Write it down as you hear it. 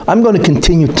I'm going to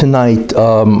continue tonight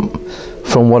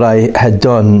from what I had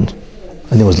done, I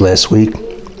think it was last week.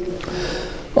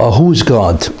 Who is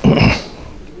God?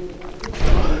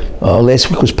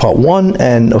 Last week was part 1,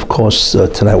 and of course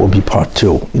tonight will be part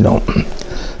 2.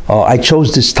 I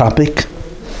chose this topic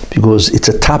because it's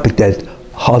a topic that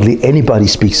hardly anybody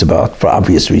speaks about for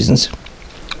obvious reasons.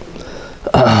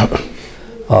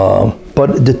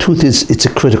 But the truth is, it's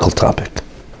a critical topic.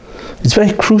 It's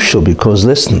very crucial because,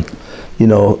 listen, the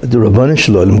Rabbanu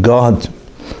Shalom, God,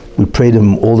 we pray to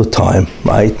Him all the time,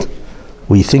 right?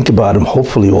 We think about Him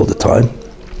hopefully all the time.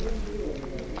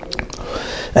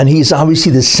 And He's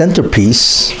obviously the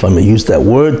centerpiece, if I may use that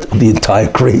word, of the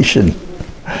entire creation,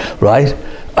 right?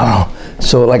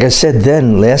 So like I said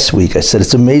last week, I said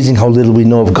it's amazing how little we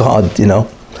know of God,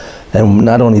 And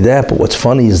not only that, but what's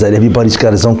funny is that everybody's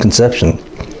got his own conception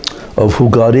of who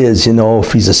God is.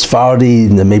 If He's a Sephardi,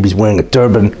 then maybe He's wearing a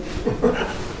turban,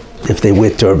 if they wear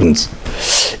turbans.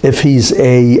 If He's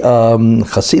a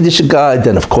Hasidic guy,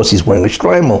 then of course He's wearing a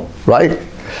shtreimel, right?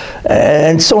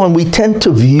 And so on. We tend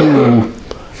to view,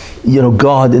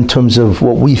 God in terms of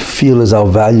what we feel is our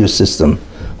value system,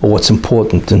 or what's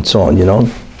important, and so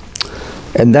on,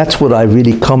 And that's what I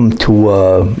really come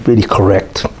to really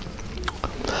correct.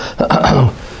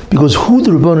 Because who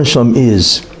the Rabbanu Shalom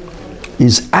is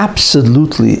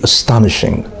absolutely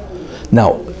astonishing.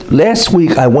 Now, last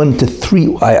week I went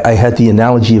to I had the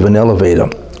analogy of an elevator.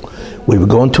 We would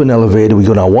go into an elevator, we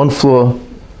go down one floor,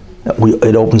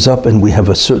 it opens up and we have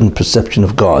a certain perception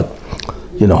of God.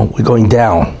 We're going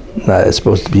down, not as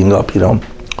opposed to being up, And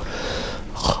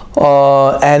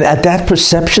at that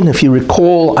perception, if you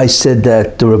recall, I said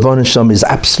that the Rabbanu Shalom is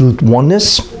absolute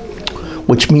oneness,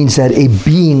 which means that a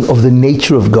being of the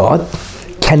nature of God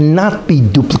cannot be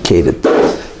duplicated.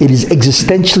 It is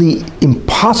existentially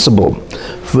impossible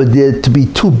for there to be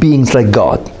two beings like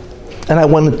God. And I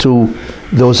went into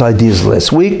those ideas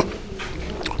last week.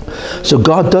 So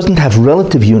God doesn't have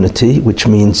relative unity, which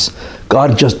means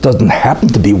God just doesn't happen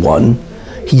to be one.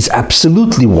 He's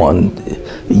absolutely one.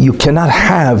 You cannot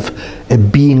have a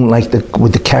being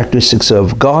with the characteristics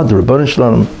of God, the Rabbanu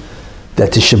Shalom,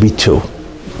 that there should be two.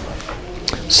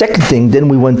 Second thing, then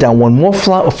we went down one more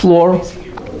floor,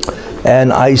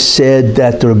 and I said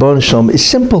that the Rabbanu Shalom is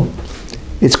simple.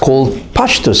 It's called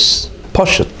Pashtus,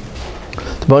 Pashat.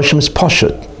 The Rabbanu Shalom is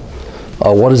Pashat.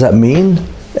 What does that mean?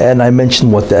 And I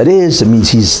mentioned what that is. It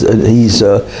means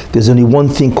there's only one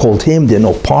thing called Him. There are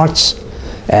no parts,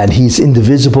 and He's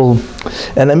indivisible.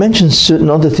 And I mentioned certain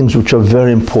other things which are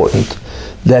very important.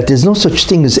 That there's no such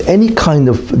thing as any kind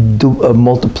of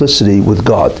multiplicity with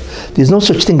God. There's no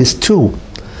such thing as two.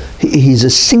 He's a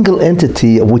single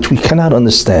entity of which we cannot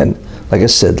understand, like I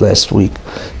said last week,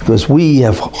 because we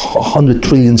have 100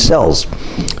 trillion cells.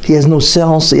 He has no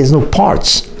cells, He has no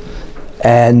parts.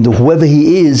 And whoever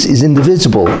He is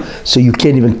indivisible. So you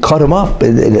can't even cut Him up,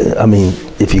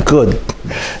 if you could,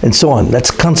 and so on.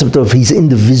 That's the concept of He's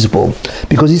indivisible,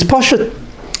 because He's Pashat,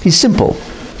 He's simple.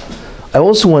 I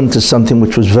also went into something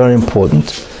which was very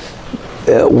important,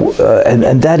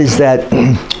 and that is that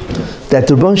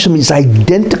the Rabbanu Shalom is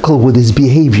identical with His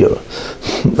behavior.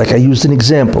 Like I used an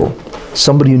example,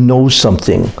 somebody who knows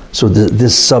something. So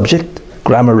this subject,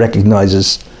 grammar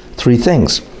recognizes 3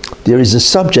 things. There is a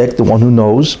subject, the one who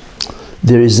knows.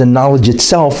 There is the knowledge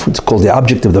itself, it's called the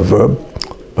object of the verb,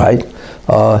 right?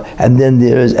 And then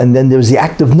there's the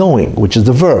act of knowing, which is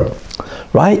the verb,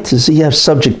 right? So you have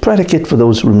subject predicate for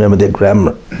those who remember their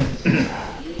grammar,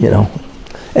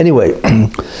 Anyway,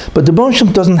 but the Rabbanu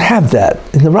Shalom doesn't have that.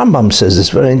 And the Rambam says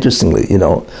this very interestingly,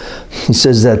 He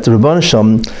says that the Rabbanu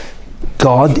Shalom,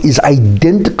 God is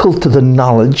identical to the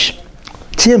knowledge,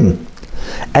 it's Him.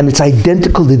 And it's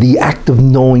identical to the act of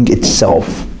knowing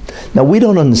itself. Now we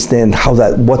don't understand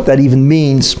what that even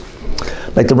means.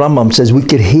 Like the Rambam says, we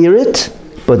could hear it,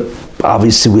 but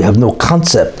obviously we have no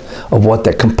concept of what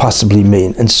that can possibly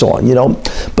mean, and so on,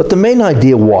 But the main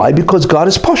idea, why? Because God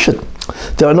is Pashat.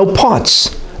 There are no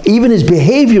parts. Even His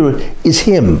behavior is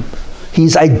Him.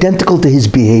 He's identical to His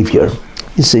behavior.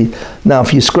 You see? Now,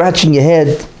 if you're scratching your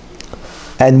head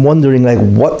and wondering,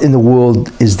 what in the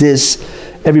world is this?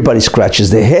 Everybody scratches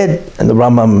their head, and the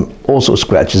Rambam also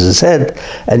scratches his head,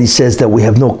 and he says that we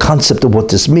have no concept of what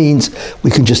this means. We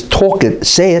can just talk it,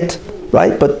 say it,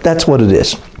 right? But that's what it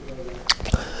is.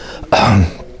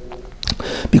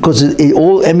 Because it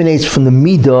all emanates from the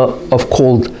midah of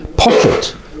called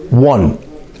Pashat, one.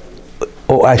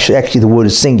 Or actually the word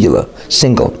is single.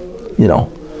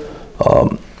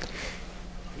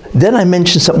 Then I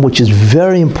mentioned something which is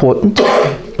very important.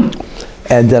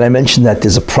 And then I mentioned that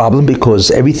there's a problem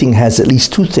because everything has at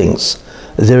least 2 things.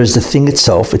 There is the thing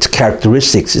itself, its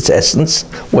characteristics, its essence,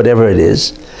 whatever it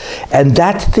is. And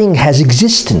that thing has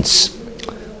existence.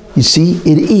 You see,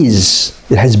 it is.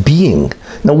 It has being.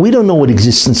 Now, we don't know what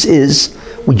existence is.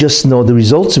 We just know the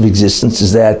results of existence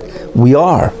is that we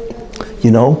are,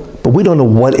 but we don't know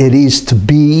what it is to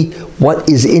be, what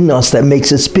is in us that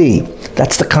makes us be.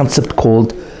 That's the concept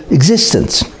called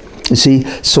existence. You see,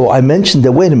 so I mentioned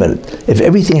that, wait a minute, if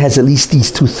everything has at least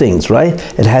these two things, right?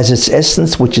 It has its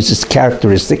essence, which is its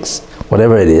characteristics,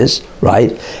 whatever it is,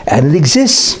 right? And it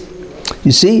exists.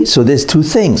 You see, so there's two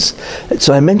things.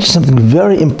 So I mentioned something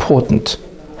very important,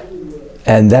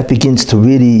 and that begins to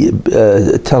really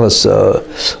tell us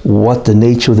what the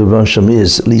nature of the Rebbeinu Shalom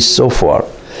is, at least so far,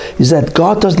 is that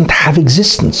God doesn't have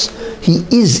existence. He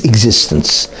is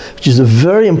existence, which is a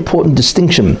very important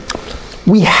distinction.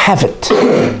 We have it,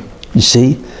 you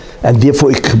see, and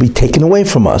therefore it could be taken away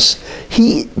from us.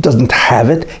 He doesn't have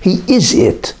it, he is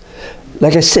it.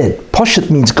 Like I said,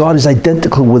 Poshet means God is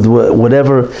identical with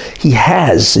whatever he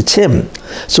has, it's him.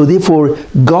 So therefore,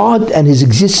 God and his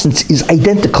existence is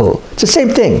identical. It's the same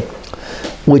thing,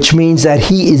 which means that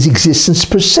he is existence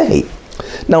per se.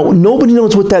 Now, nobody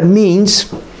knows what that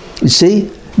means, you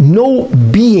see. No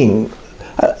being,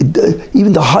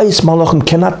 even the highest malachim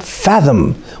cannot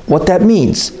fathom what that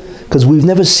means, because we've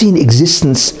never seen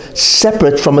existence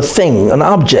separate from a thing, an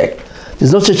object.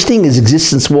 There's no such thing as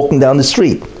existence walking down the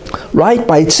street, right,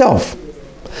 by itself.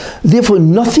 Therefore,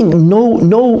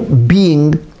 no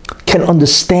being can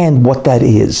understand what that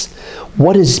is.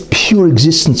 What is pure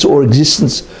existence or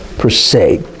existence per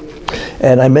se?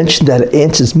 And I mentioned that it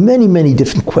answers many, many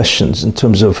different questions in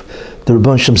terms of the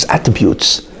Rebbeinu Shalom's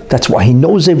attributes. That's why he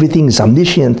knows everything, he's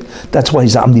omniscient. That's why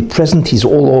he's omnipresent, he's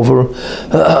all over.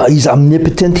 He's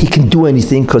omnipotent, he can do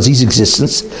anything because he's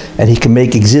existence, and he can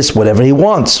make exist whatever he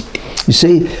wants. You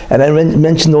see, and I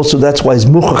mentioned also that's why he's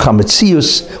Muchach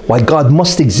HaMetzius, why God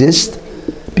must exist,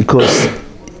 because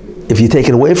if you take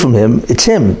it away from him, it's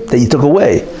him that you took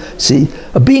away. See,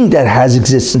 a being that has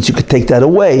existence, you could take that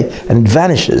away and it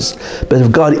vanishes. But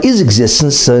if God is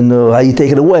existence, then how you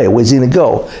take it away? Where's he going to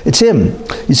go? It's him.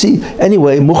 You see,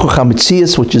 anyway, Muchach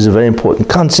HaMetzius, which is a very important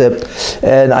concept,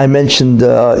 and I mentioned,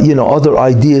 other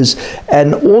ideas,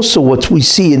 and also what we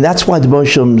see, and that's why the Rebbeinu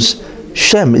Shalom's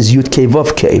Shem is Yud Kei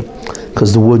Vav Kei,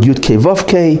 because the word Yud Kei Vav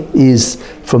Kei is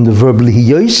from the verb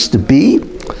lihiyos, to be,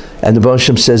 and the Rebbeinu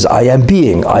Shalom says, I am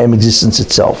being, I am existence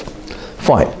itself.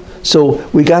 Fine. So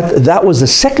that was the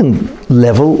second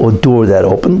level or door that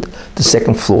opened, the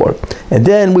second floor. And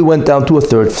then we went down to a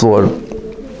third floor.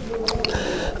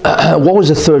 What was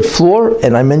the third floor?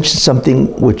 And I mentioned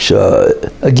something which,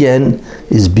 again,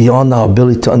 is beyond our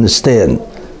ability to understand,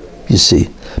 you see.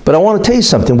 But I want to tell you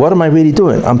something. What am I really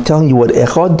doing? I'm telling you what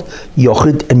Echad,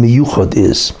 Yochid, and Meyuchad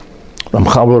is.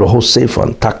 Ramchal wrote a whole sefer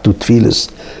on Taktu Tfilis,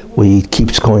 where he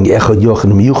keeps calling Echad, Yochid,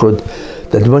 and Meyuchad.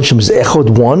 That the Rebbeinu is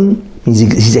Echad, one, means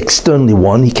he's externally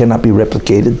one, he cannot be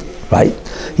replicated, right?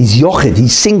 He's Yochid,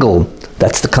 he's single.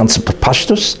 That's the concept of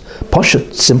Pashtus,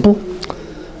 Pashat, simple.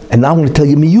 And now I'm going to tell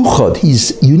you Meyuchad,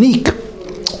 he's unique.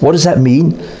 What does that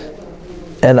mean?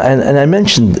 And I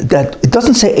mentioned that it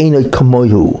doesn't say Einod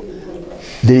Kamoyu,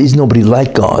 there is nobody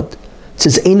like God. It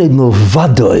says Einod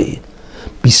Milvadoi,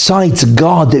 besides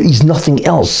God there is nothing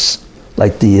else.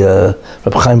 Like the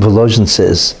Reb Chaim Volozhin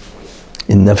says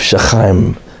in Nefesh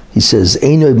HaChaim, he says,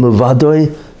 Einod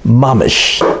Milvadoi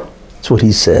Mamish. That's what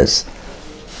he says.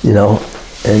 And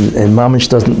Mamish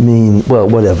doesn't mean, well,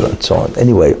 whatever, and so on.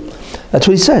 Anyway, that's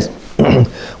what he says.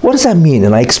 What does that mean?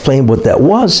 And I explained what that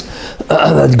was.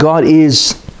 That God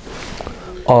is,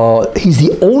 he's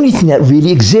the only thing that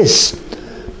really exists.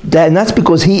 And that's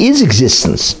because he is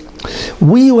existence.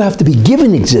 We who have to be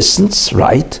given existence,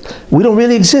 right? We don't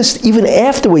really exist, even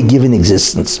after we're given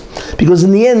existence. Because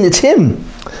in the end, it's him.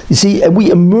 You see, and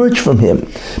we emerge from him.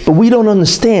 But we don't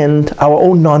understand our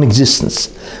own non-existence.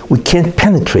 We can't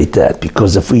penetrate that,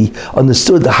 because if we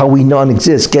understood how we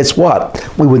non-exist, guess what?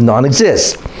 We would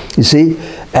non-exist. You see?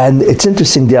 And it's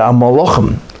interesting, there are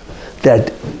malachim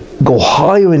that go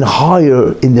higher and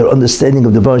higher in their understanding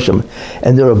of the Rebbeinu Shalom,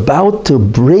 and they're about to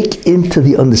break into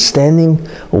the understanding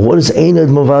of what is Einod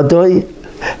Milvadoi.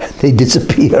 They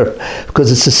disappear,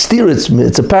 because it's a steer,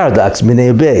 it's a paradox,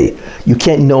 Minei Bay. You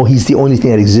can't know he's the only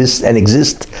thing that exists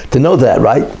to know that,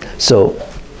 right? So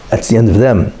that's the end of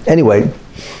them. Anyway,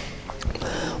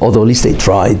 although at least they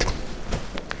tried.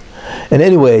 And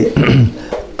anyway,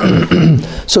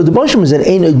 so the Rebbeinu Shalom is an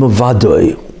Einod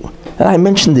Milvadoi. And I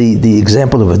mentioned the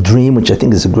example of a dream, which I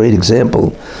think is a great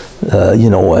example.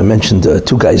 I mentioned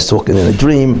two guys talking in a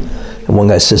dream, And one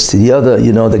guy says to the other,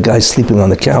 the guy sleeping on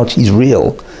the couch, he's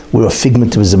real. We're a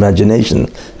figment of his imagination.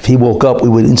 If he woke up, we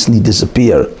would instantly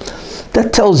disappear.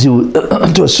 That tells you,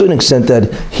 to a certain extent,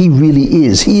 that he really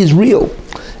is. He is real.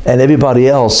 And everybody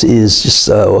else is just,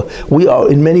 we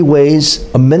are in many ways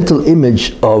a mental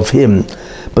image of him.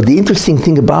 But the interesting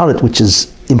thing about it, which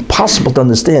is impossible to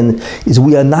understand, is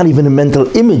we are not even a mental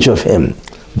image of him.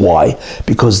 Why?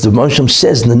 Because the Moshe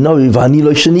says in the Novi, V'ani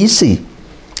lo shenisi,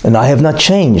 and I have not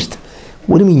changed.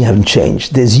 What do you mean you haven't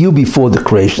changed? There's you before the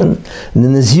creation, and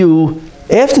then there's you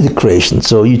after the creation.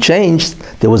 So you changed.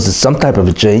 There was some type of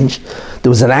a change. There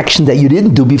was an action that you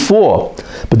didn't do before.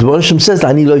 But the Moshe says,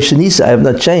 V'ani lo shenisi, I have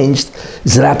not changed.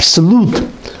 It's an absolute,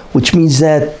 which means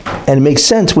that, and it makes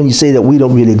sense when you say that we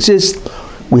don't really exist,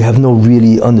 we have no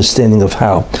really understanding of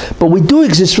how. But we do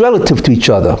exist relative to each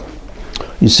other.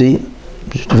 You see?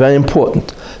 Very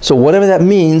important. So whatever that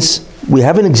means, we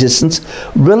have an existence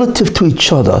relative to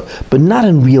each other, but not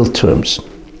in real terms.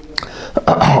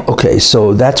 Okay,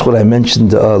 so that's what I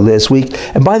mentioned last week.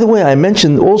 And by the way, I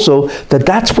mentioned also that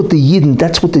that's what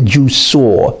the Jews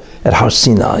saw at Har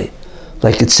Sinai.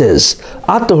 Like it says,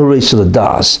 Ata Horeis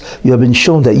das, you have been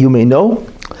shown that you may know,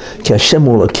 Ki Hashem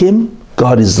Elokim,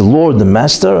 God is the Lord, the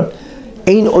Master.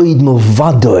 Ein oid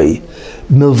milvadoi.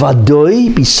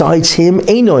 Milvadoi, besides him,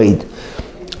 ein oid.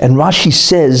 And Rashi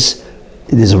says,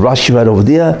 there's a Rashi right over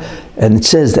there, and it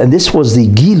says, and this was the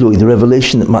Gilui, the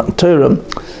revelation at Matan Torah,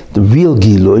 the real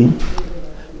Gilui,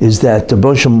 is that the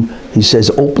Bosham, he says,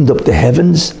 opened up the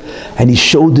heavens, and he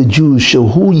showed the Jews,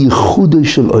 Shehu Yehuda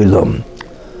Shel Olam.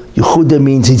 Yehuda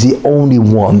means he's the only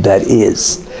one that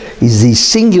is. He's the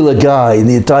singular guy in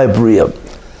the entire Bria.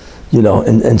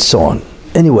 And so on.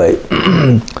 Anyway,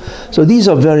 so these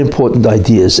are very important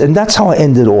ideas, and that's how I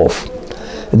ended off.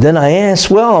 And then I asked,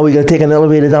 well, are we going to take an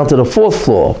elevator down to the 4th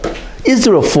floor? Is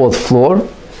there a 4th floor?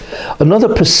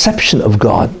 Another perception of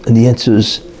God, and the answer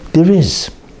is, there is.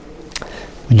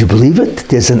 Would you believe it?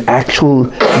 There's an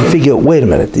actual, you figure, wait a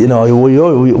minute,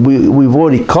 we've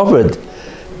already covered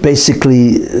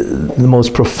basically the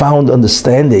most profound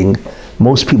understanding.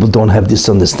 Most people don't have this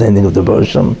understanding of the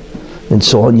Bereshit and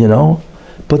so on,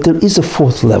 But there is a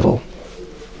 4th level,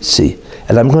 see.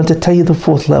 And I'm going to tell you the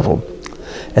 4th level.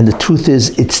 And the truth is,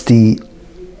 it's the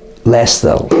last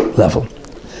level.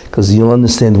 Because you'll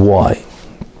understand why.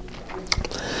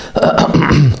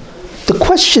 The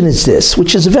question is this,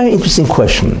 which is a very interesting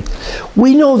question.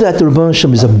 We know that the Rebbeinu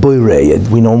Shem is a boirei, and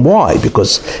we know why.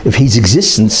 Because if he's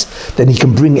existence, then he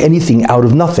can bring anything out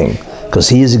of nothing. Because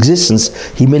he is existence,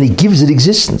 he merely gives it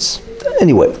existence.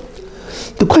 Anyway.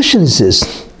 The question is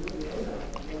this: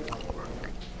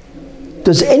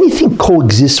 does anything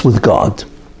coexist with God?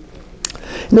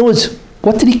 In other words,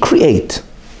 what did he create?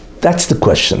 That's the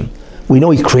question. We know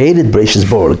he created Bereshis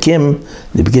Bara Elokim.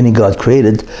 In the beginning, God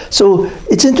created. So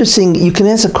it's interesting. You can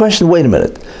ask a question. Wait a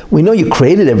minute. We know you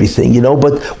created everything,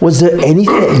 but was there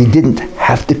anything that you didn't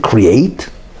have to create?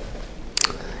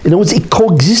 In other words, it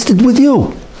coexisted with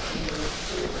you.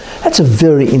 That's a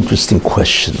very interesting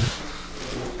question.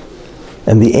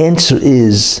 And the answer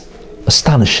is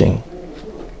astonishing.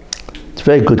 It's a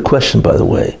very good question, by the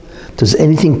way. Does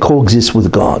anything coexist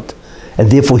with God? And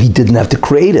therefore he didn't have to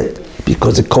create it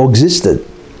because it coexisted.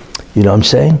 You know what I'm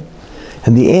saying?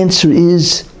 And the answer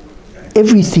is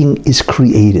everything is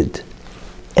created.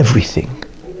 Everything.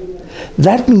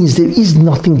 That means there is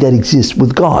nothing that exists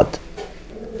with God.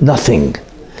 Nothing.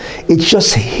 It's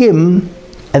just him,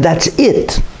 and that's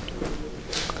it.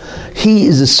 He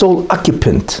is the sole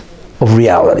occupant of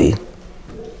reality,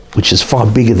 which is far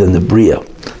bigger than the Bria,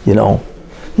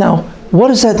 Now, what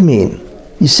does that mean?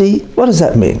 You see, what does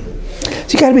that mean?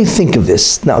 So you got to think of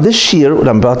this. Now, this shir, what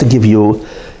I'm about to give you,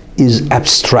 is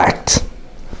abstract,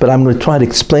 but I'm going to try to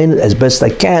explain it as best I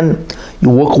can. You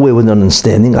walk away with an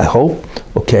understanding, I hope,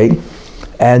 okay?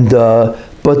 And,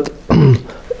 but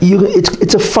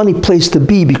it's a funny place to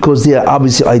be because there are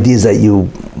obviously ideas that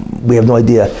we have no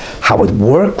idea how it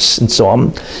works and so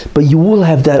on, but you will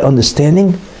have that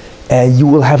understanding and you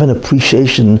will have an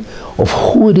appreciation of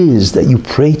who it is that you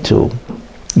pray to,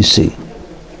 you see.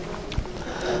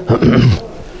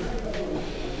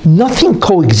 Nothing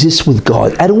coexists with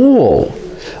God at all.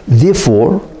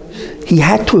 Therefore, he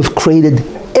had to have created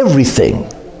everything.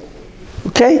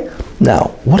 Okay?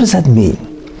 Now, what does that mean?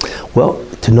 Well,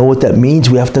 to know what that means,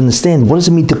 we have to understand, what does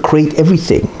it mean to create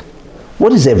everything?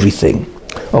 What is everything?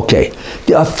 Okay,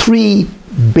 there are 3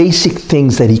 basic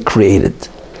things that he created.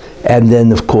 And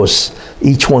then, of course,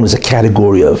 each one is a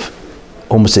category of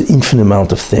almost an infinite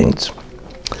amount of things.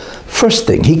 First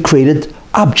thing, he created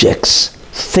objects,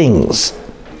 things,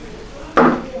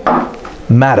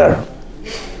 matter,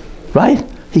 right?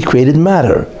 He created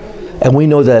matter. And we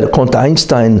know that according to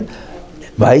Einstein,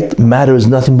 right, matter is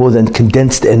nothing more than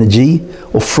condensed energy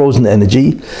or frozen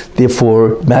energy.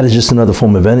 Therefore, matter is just another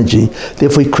form of energy.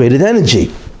 Therefore, he created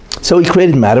energy. So he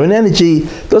created matter and energy.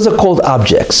 Those are called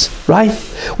objects, right?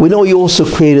 We know he also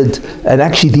created, and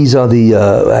actually these are the,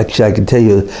 actually I can tell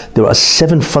you, there are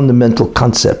 7 fundamental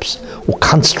concepts or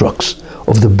constructs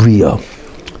of the Bria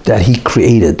that he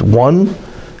created. One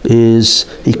is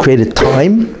he created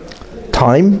time,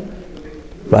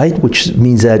 right? Which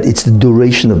means that it's the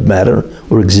duration of matter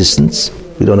or existence.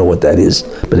 We don't know what that is.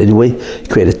 But anyway, he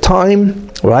created time,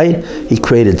 right? He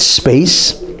created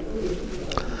space.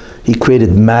 He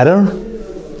created matter,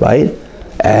 right?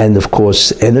 And of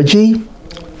course, energy,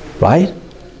 right?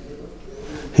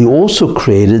 He also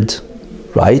created,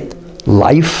 right,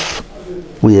 life,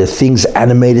 where things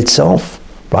animate itself,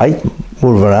 right?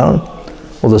 Move around.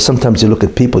 Although sometimes you look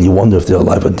at people, you wonder if they're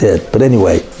alive or dead. But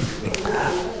anyway,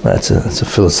 that's a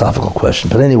philosophical question.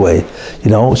 But anyway,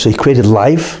 so he created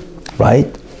life, right?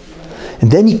 And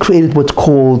then he created what's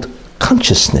called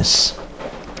consciousness.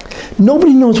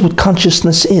 Nobody knows what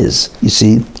consciousness is, you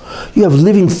see. You have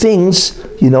living things,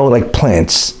 like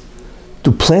plants.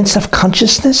 Do plants have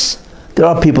consciousness? There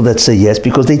are people that say yes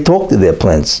because they talk to their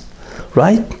plants,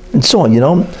 right? And so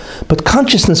on, But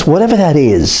consciousness, whatever that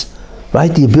is, right?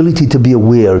 The ability to be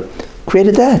aware,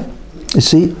 created that, you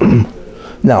see.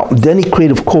 Now, then he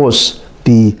created, of course,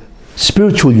 the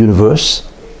spiritual universe,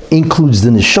 includes the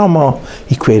neshama.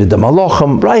 He created the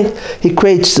malachim, right? He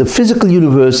creates the physical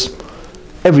universe,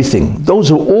 everything. Those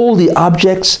are all the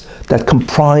objects that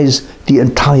comprise the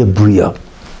entire Bria.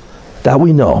 That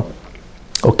we know.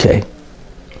 Okay.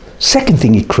 Second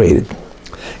thing he created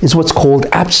is what's called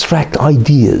abstract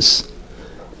ideas.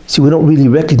 See, we don't really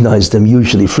recognize them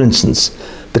usually. For instance,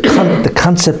 the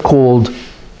concept called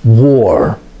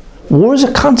war. War is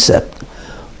a concept.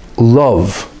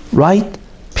 Love, right?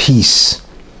 Peace,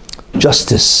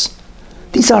 justice.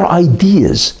 These are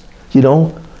ideas, there's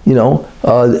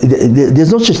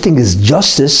no such thing as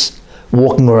justice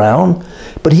walking around,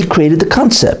 but he created the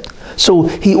concept. So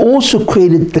he also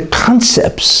created the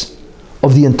concepts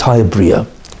of the entire Bria.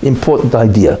 Important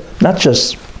idea, not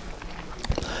just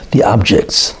the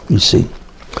objects, you see.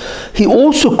 He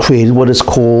also created what is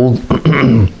called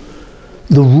the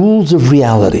rules of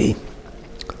reality.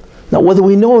 Now, whether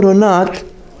we know it or not,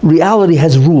 reality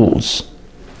has rules.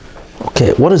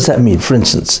 Okay, what does that mean? For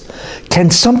instance, can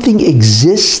something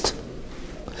exist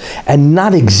and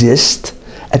not exist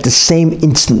at the same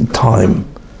instant in time?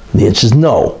 The answer is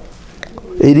no.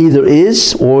 It either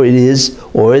is, or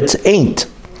it ain't.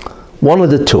 One of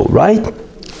the two, right?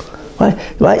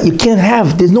 Right? You can't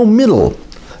have, there's no middle.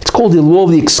 It's called the law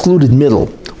of the excluded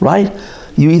middle, right?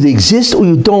 You either exist or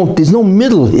you don't. There's no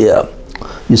middle here,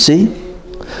 you see?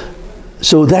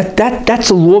 So that's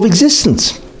a law of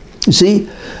existence, you see?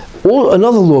 Or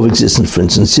another law of existence, for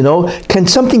instance, can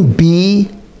something be,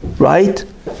 right,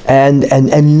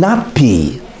 and not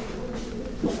be?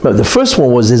 Well, the first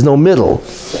one was there's no middle.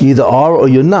 You either are or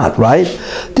you're not, right?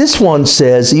 This one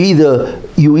says you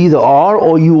either are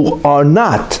or you are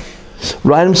not,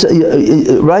 right?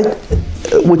 Right?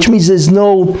 Which means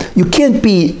you can't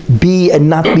be and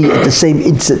not be at the same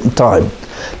instant in time.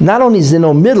 Not only is there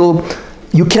no middle,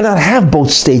 you cannot have both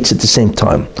states at the same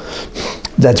time.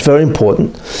 That's very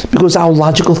important because our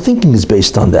logical thinking is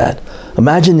based on that.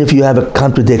 Imagine if you have a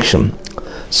contradiction.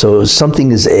 So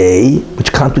something is A,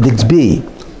 which contradicts B.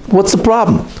 What's the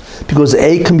problem? Because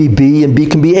A can be B and B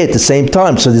can be A at the same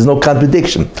time, so there's no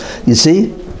contradiction. You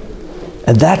see?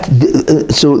 And that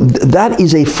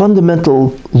is a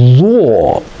fundamental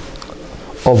law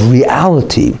of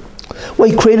reality. Well,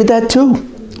 he created that too.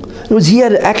 He had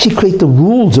to actually create the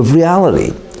rules of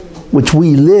reality, which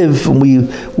we live and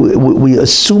we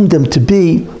assume them to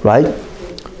be, right?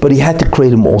 But he had to create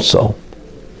them also.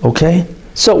 Okay?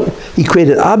 So he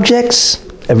created objects,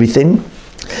 everything.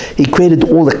 He created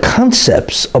all the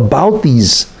concepts about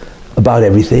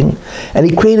everything, and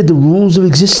he created the rules of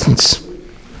existence.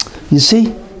 You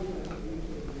see?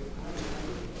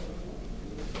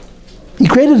 He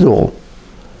created it all.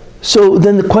 So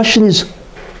then the question is,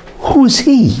 who is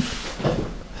he?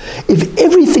 If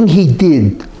everything he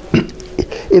did,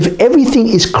 if everything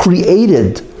is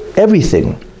created,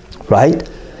 everything, right?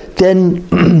 Then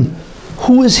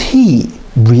who is he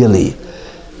really?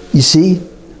 You see?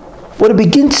 What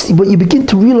you begin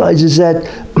to realize is that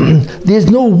there's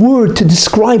no word to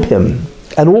describe him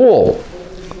at all,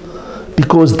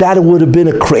 because that would have been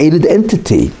a created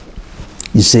entity.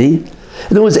 You see? In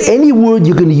other words, any word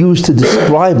you're going to use to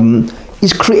describe him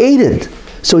is created.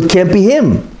 So it can't be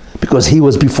him, because he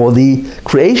was before the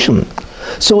creation.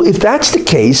 So if that's the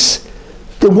case,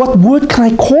 then what word can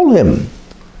I call him?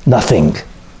 Nothing.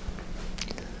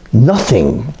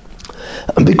 Nothing.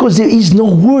 Because there is no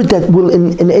word that will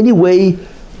in any way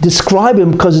describe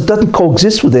him, because it doesn't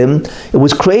coexist with him. It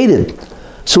was created.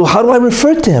 So how do I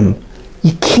refer to him?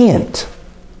 You can't.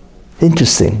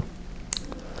 Interesting.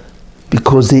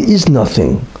 Because there is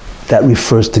nothing that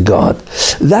refers to God.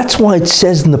 That's why it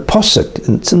says in the Pasuk,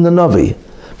 it's in the Navi,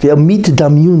 Ve'amita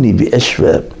damyuni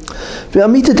v'eshve.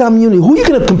 Ve'amita damyuni, who are you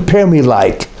going to compare me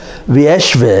like?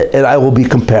 V'eshve, and I will be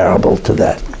comparable to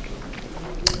that.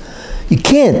 You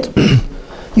can't.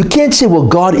 You can't say, well,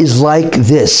 God is like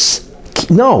this.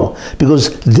 No,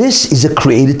 because this is a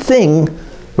created thing,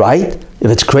 right? If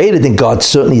it's created, then God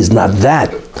certainly is not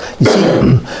that. You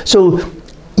see, so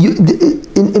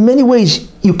in many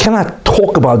ways, you cannot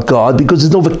talk about God because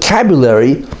there's no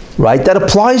vocabulary, right, that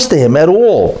applies to him at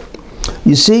all.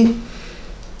 You see?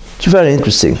 It's very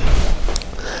interesting.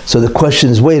 So the question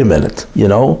is, wait a minute, we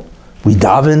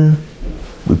daven,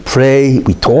 we pray,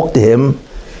 we talk to him.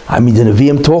 I mean, the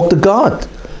Nevi'im talk to God.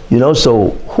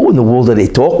 So who in the world are they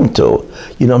talking to?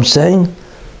 You know what I'm saying?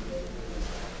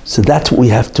 So that's what we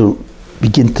have to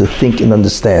begin to think and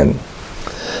understand.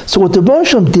 So what the Rebbeinu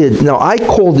Shalom did, now I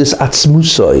call this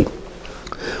Atzmusoi,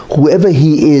 whoever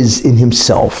he is in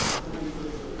himself,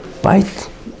 right?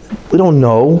 We don't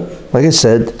know. Like I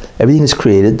said, everything is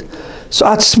created. So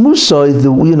Atzmusoi,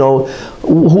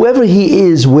 whoever he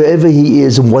is, wherever he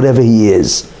is, and whatever he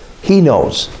is, he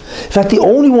knows. In fact, the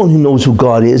only one who knows who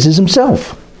God is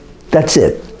himself. That's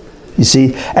it. You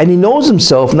see? And he knows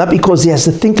himself not because he has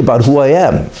to think about who I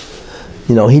am.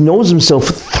 He knows himself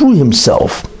through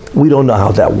himself. We don't know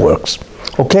how that works.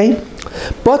 Okay?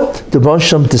 But the Rebbeinu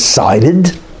Shalom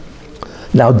decided.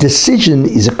 Now, decision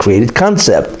is a created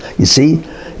concept. You see?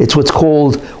 It's what's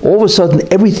called, all of a sudden,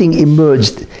 everything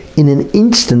emerged in an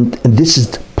instant, and this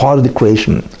is part of the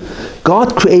creation.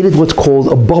 God created what's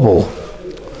called a bubble.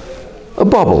 A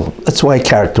bubble. That's why I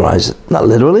characterize it. Not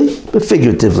literally, but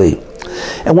figuratively.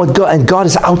 And God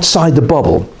is outside the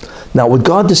bubble. Now, what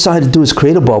God decided to do is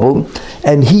create a bubble,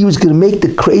 and he was going to make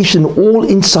the creation all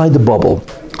inside the bubble.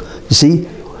 You see?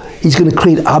 He's going to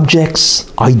create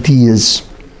objects, ideas,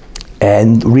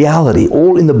 and reality,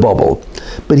 all in the bubble.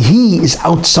 But he is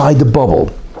outside the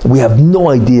bubble. We have no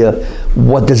idea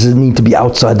what does it mean to be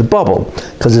outside the bubble,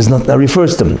 because there's nothing that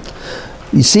refers to him.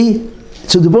 You see?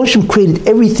 So the Rebbeinu Shalom created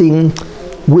everything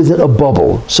within a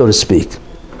bubble, so to speak.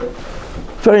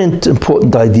 Very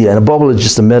important idea, and a bubble is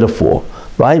just a metaphor,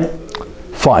 right?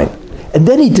 Fine. And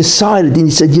then he decided, and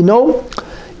he said,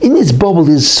 in this bubble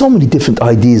there's so many different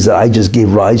ideas that I just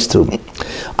gave rise to.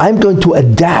 I'm going to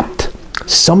adapt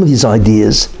some of these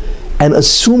ideas and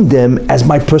assume them as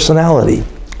my personality.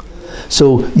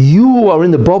 So you who are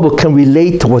in the bubble can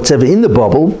relate to whatever in the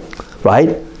bubble,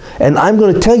 right? And I'm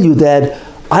going to tell you that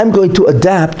I'm going to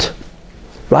adapt,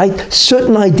 right,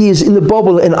 certain ideas in the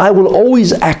bubble, and I will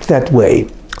always act that way.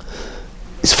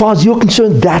 As far as you're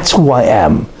concerned, that's who I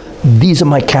am. These are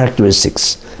my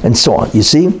characteristics, and so on, you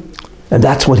see? And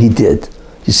that's what he did,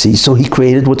 you see? So he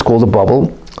created what's called a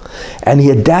bubble, and he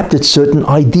adapted certain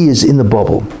ideas in the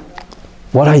bubble.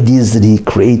 What ideas did he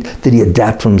create? Did he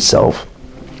adapt for himself?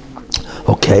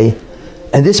 Okay?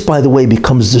 And this, by the way,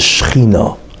 becomes the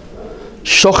Shekhinah.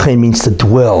 Shochen means to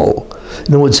dwell.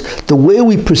 In other words, the way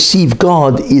we perceive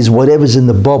God is whatever's in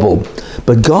the bubble.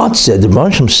 But God said, the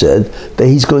Rebbeinu Shalom said, that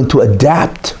he's going to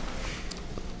adapt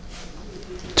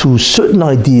to certain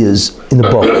ideas in the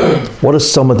bubble. What are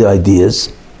some of the ideas?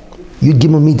 Yud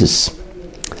Gimel Midas.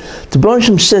 The Rebbeinu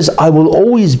Shalom says, I will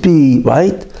always be,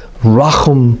 right,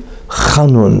 Rachum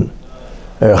Chanun,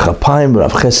 Erech Apayim,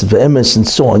 Rav Chesed Ve'emes, and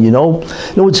so on, In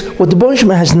other words, what the Rebbeinu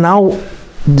Shalom has now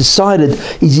decided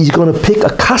is he's going to pick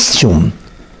a costume,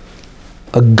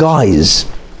 a guise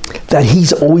that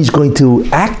he's always going to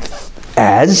act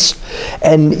as,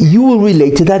 and you will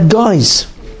relate to that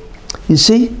guise. You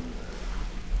see?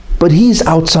 But he's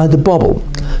outside the bubble.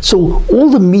 So all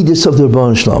the midas of the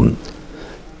Rebbeinu Shalom,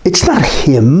 it's not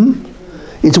him,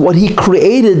 it's what he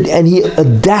created, and he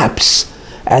adapts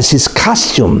as his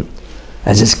costume,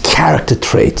 as his character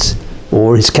traits,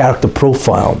 or his character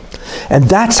profile. And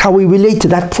that's how we relate to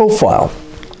that profile.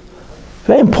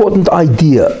 Very important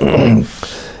idea.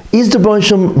 Is the Rebbeinu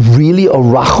Shalom really a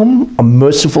rachum, a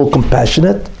merciful,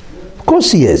 compassionate? Of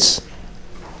course he is.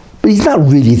 But he's not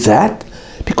really that,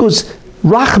 because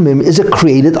rachmim is a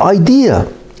created idea.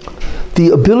 The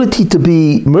ability to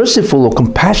be merciful or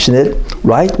compassionate,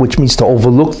 right, which means to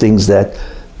overlook things that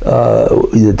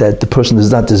the person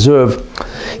does not deserve,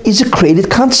 is a created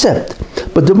concept.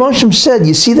 But the Rebbeinu Shalom said,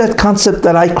 you see that concept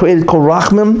that I created called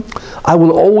rachmim? I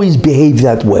will always behave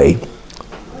that way.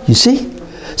 You see?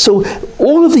 So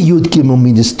all of the Yud Gimel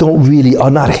Midas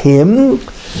are not him.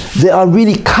 They are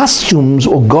really costumes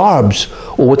or garbs,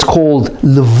 or what's called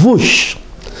levush.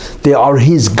 They are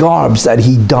his garbs that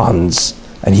he dons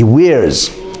and he wears.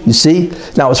 You see?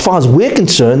 Now, as far as we're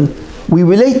concerned, we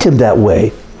relate to him that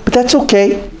way. But that's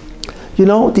okay. You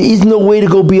know, there is no way to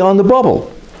go beyond the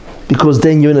bubble. Because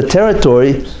then you're in a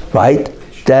territory, right,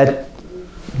 that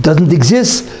doesn't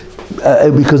exist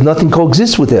because nothing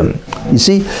coexists with him. You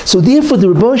see? So therefore, the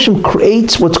Rebbe Hashem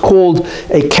creates what's called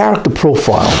a character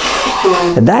profile.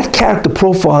 And that character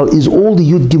profile is all the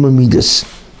Yud Gimel Midas.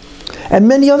 And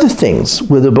many other things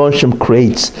where the Rebbe Hashem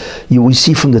creates. We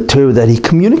see from the Torah that he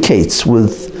communicates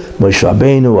with Moshe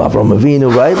Rabbeinu, Avraham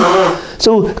Avinu, right?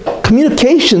 So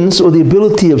communications, or the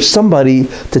ability of somebody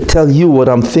to tell you what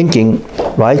I'm thinking,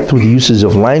 right, through the uses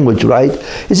of language, right,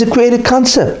 is a created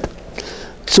concept.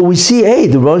 So we see, hey,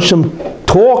 the Rebbe Hashem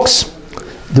talks,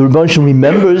 the Rebbe Hashem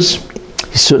remembers,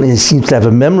 he certainly seems to have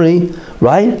a memory,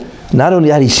 right? Not only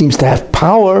that, he seems to have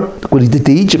power, what he did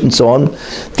to Egypt and so on.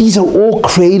 These are all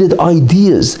created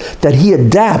ideas that he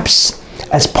adapts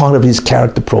as part of his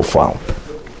character profile.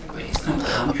 But he's not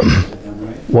contrary to them,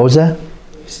 right? What was that?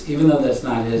 Even though that's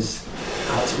not his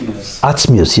atzmius.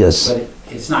 Atzmius, yes. But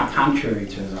it's not contrary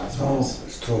to his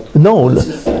atzmius. No,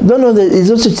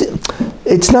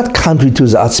 it's not contrary to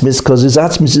his atzmius, because his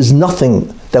atzmius is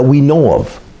nothing that we know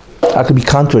of. How could be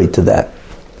contrary to that?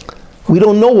 We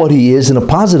don't know what he is in a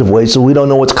positive way, so we don't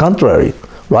know what's contrary,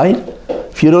 right?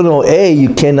 If you don't know A,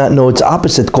 you cannot know its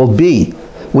opposite called B.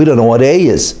 We don't know what A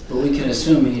is. But we can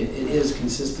assume it is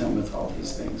consistent with all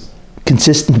these things.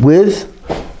 Consistent with?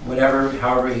 Whatever,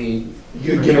 however he...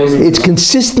 It's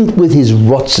consistent with his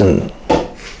rotzen,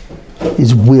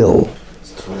 his will.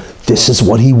 This is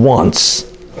what he wants.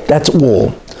 That's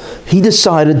all. He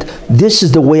decided, this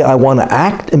is the way I want to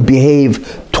act and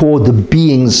behave toward the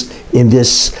beings in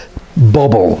this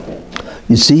bubble.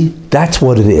 You see? That's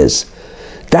what it is.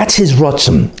 That's his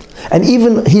rotzen. And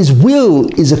even his will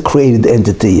is a created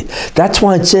entity. That's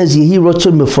why it says, Yehi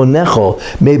rotzon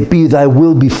mefonecho, may be thy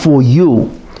will before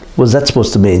you. What's that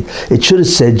supposed to mean? It should have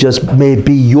said just, may it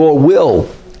be your will.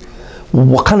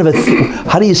 What kind of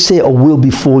how do you say a will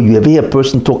before you? Ever hear a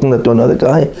person talking to another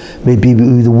guy? May it be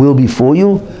the will before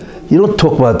you? You don't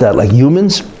talk about that like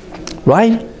humans,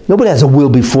 right? Nobody has a will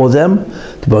before them.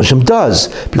 The Baruch Hashem does,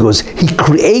 because he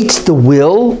creates the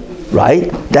will,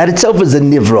 right? That itself is a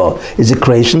nivra, is a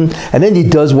creation, and then he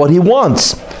does what he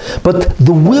wants. But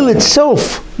the will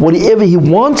itself, whatever he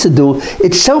wants to do,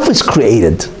 itself is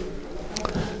created.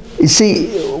 You see,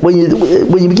 when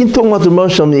you begin talking about the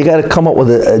Baruch Hashem, you got to come up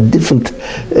with a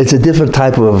different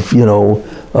type of,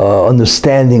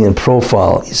 understanding and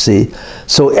profile, you see.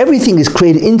 So everything is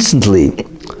created instantly.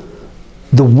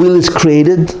 The will is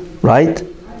created, right?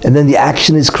 And then the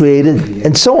action is created,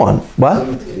 and so on. What?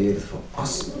 It's created for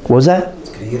us. What was that?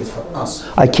 It's created for us.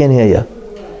 I can't hear you.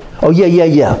 Oh,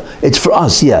 yeah. It's for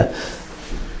us, yeah.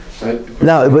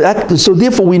 Now, so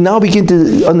therefore we now begin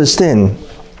to understand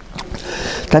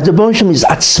that the Baruch Hashem is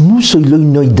atzmuso lo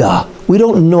noida. We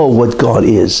don't know what God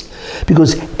is.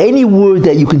 Because any word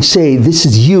that you can say, this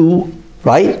is you,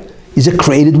 right, is a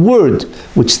created word,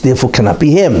 which therefore cannot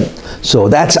be him. So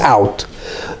that's out.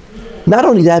 Not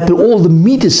only that, but all the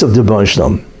midas of the Baruch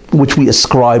Hashem, which we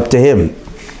ascribe to him,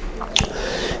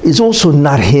 is also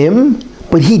not him,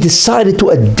 but he decided to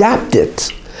adapt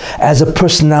it as a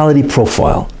personality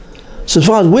profile. So as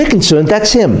far as we're concerned,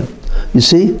 that's him, you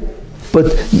see?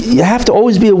 But you have to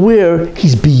always be aware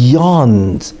he's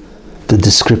beyond the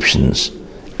descriptions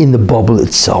in the bubble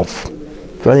itself.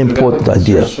 Very important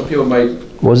idea. Some people might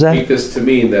take this to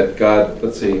mean that God,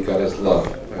 let's say God has love.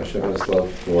 Hashem has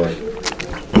love for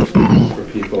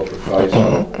people, for Klal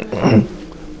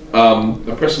Yisrael.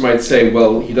 A person might say,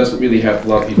 well, he doesn't really have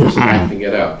love, he's just acting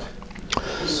it out.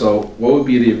 So what would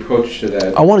be the approach to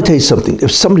that? I want to tell you something.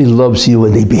 If somebody loves you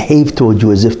and they behave toward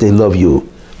you as if they love you,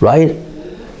 right?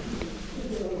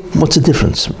 What's the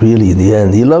difference, really, in the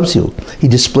end? He loves you. He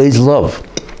displays love.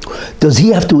 Does he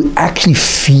have to actually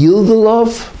feel the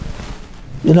love?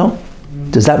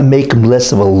 Does that make him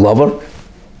less of a lover,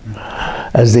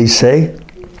 as they say?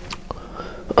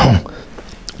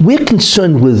 We're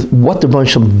concerned with what the Baruch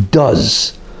Hashem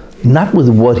does, not with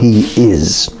what he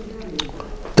is.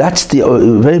 That's the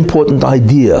very important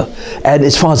idea. And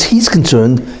as far as he's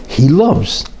concerned, he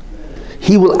loves.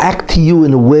 He will act to you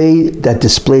in a way that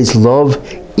displays love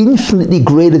infinitely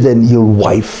greater than your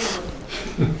wife.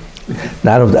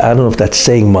 Now, I don't know if that's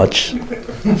saying much,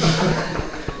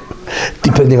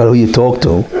 depending on who you talk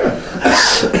to.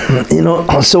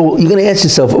 So you're going to ask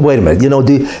yourself, wait a minute, you're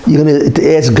going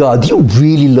to ask God, do you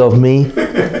really love me?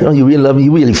 You really love me?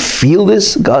 You really feel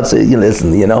this? God said,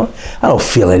 listen, I don't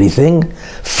feel anything.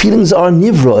 Feelings are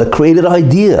nivra, a created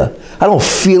idea. I don't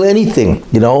feel anything,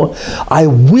 I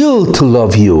will to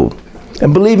love you.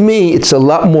 And believe me, it's a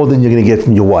lot more than you're going to get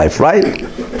from your wife, right?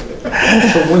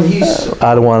 So when he's...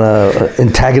 I don't want to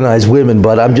antagonize women,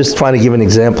 but I'm just trying to give an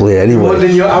example here anyway. More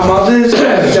than our mothers?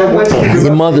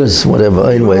 Your mothers, whatever,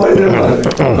 anyway.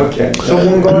 Okay. So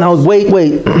when God... Now, wait.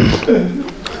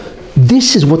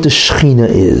 This is what the Shekhinah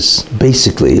is,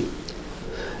 basically.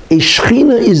 A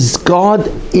Shekhinah is God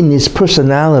in his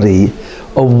personality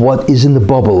of what is in the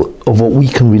bubble, of what we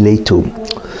can relate to.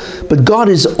 But God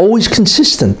is always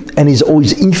consistent and is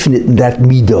always infinite in that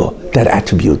midah, that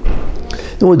attribute.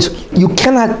 In other words, you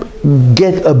cannot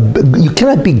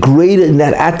be greater in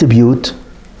that attribute,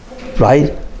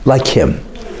 right, like him.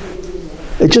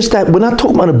 It's just that we're not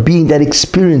talking about a being that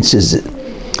experiences it.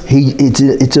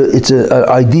 It's an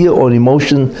idea or an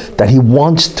emotion that he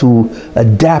wants to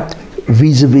adapt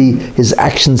vis-a-vis his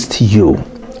actions to you.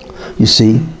 You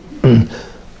see?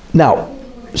 Now,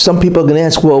 some people are going to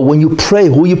ask, well, when you pray,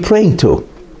 who are you praying to?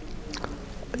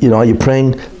 Are you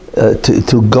praying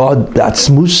to God, the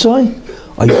Atzmusai?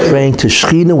 Are you praying to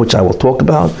Shekhinah, which I will talk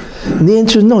about? And the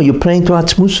answer is no, you're praying to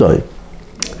Atzmusai.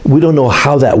 We don't know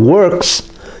how that works,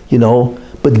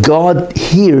 but God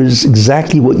hears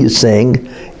exactly what you're saying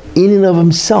in and of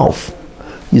himself.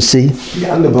 You see?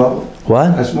 Beyond the bubble.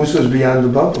 What? Atzmusai is beyond the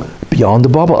bubble. Beyond the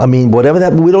bubble. I mean, whatever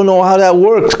that, we don't know how that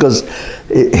works because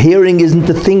hearing isn't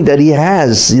the thing that he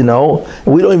has, We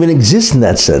don't even exist in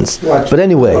that sense. What? But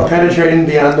anyway. Penetrating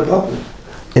beyond the bubble.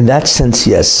 In that sense,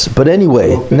 yes. But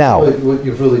anyway, now. What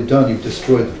you've really done, you've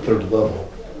destroyed the third level.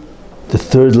 The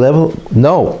third level?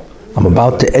 No. I'm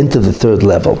about to enter the third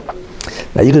level.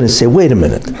 Now you're going to say, wait a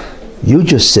minute. You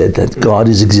just said that God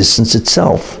is existence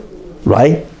itself,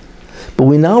 right? But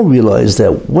we now realize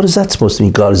that, what is that supposed to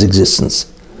mean, God is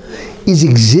existence? Is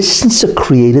existence a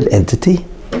created entity?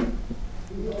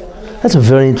 That's a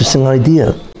very interesting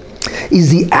idea. Is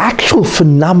the actual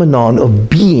phenomenon of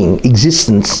being,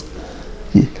 existence,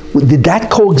 did that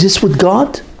coexist with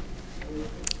God?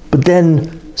 But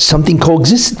then something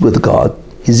coexisted with God,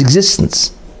 his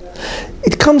existence.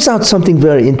 It comes out something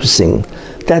very interesting,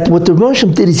 that what the Rosh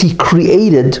did is he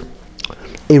created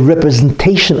a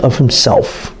representation of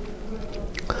himself,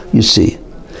 you see.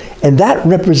 And that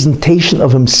representation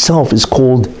of himself is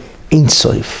called Ein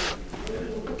Sof.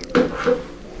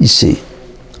 You see,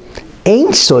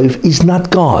 Ein Sof is not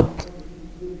God.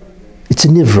 It's a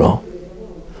Nivra.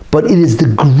 But it is the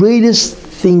greatest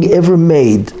thing ever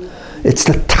made. It's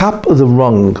the top of the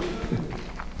rung.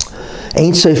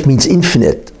 Ein Sof means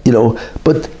infinite,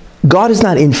 but God is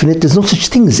not infinite. There's no such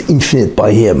thing as infinite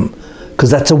by him, because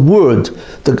that's a word.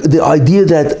 The idea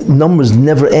that numbers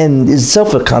never end is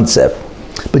itself a concept.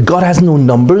 But God has no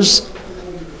numbers,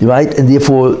 right? And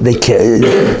therefore,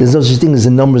 there's no such thing as the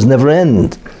numbers never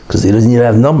end, because he doesn't even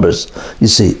have numbers, you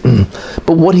see.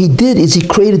 But what he did is he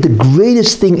created the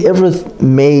greatest thing ever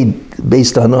made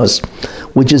based on us,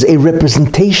 which is a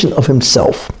representation of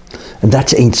himself. And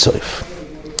that's Ein Sof.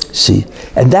 See,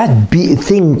 and that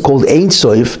thing called Ein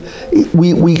Sof,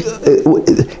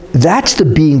 that's the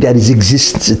being that is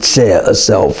existence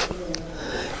itself.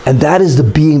 And that is the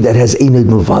being that has Ein Od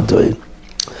Milvado.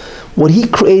 What he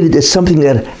created is something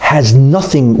that has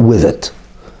nothing with it.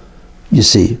 You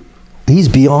see, he's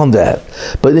beyond that.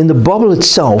 But in the bubble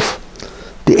itself,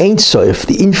 the Ein Sof,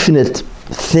 the infinite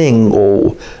thing,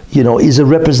 is a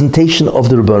representation of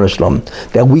the Rebbeinu Shalom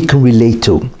that we can relate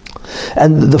to.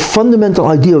 And the fundamental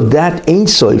idea of that Ein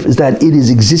Sof is that it is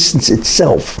existence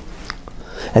itself.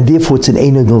 And therefore it's an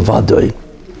Ein Od Milvado.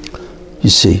 You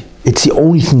see, it's the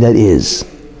only thing that is.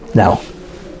 Now,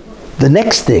 the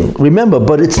next thing, remember,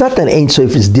 but it's not that Ein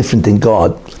Sof is different than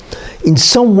God. In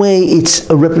some way, it's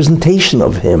a representation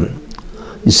of him.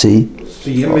 You see? It's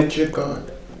the image of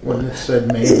God, when it said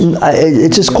man.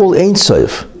 It's just called Ein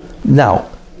Sof. Now,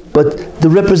 but the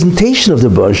representation of the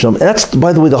Rebbeinu Shalom, that's,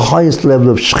 by the way, the highest level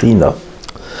of Shekhinah.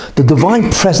 The divine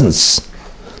presence,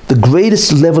 the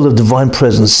greatest level of divine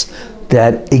presence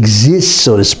that exists,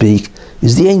 so to speak,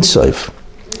 is the Ein Sof.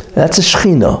 That's a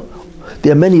Shekhinah.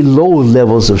 There are many lower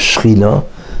levels of Shekhinah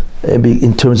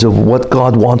in terms of what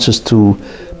God wants us to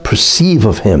perceive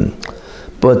of him.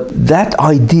 But that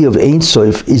idea of Ein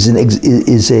Sof is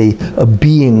a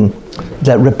being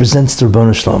that represents the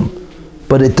Rebbeinu Shalom.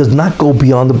 But it does not go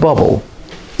beyond the bubble.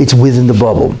 It's within the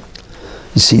bubble.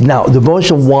 You see, now, the Rebbeinu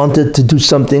Shalom wanted to do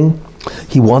something.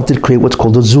 He wanted to create what's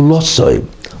called a Zulosoi,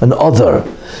 an other.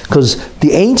 Because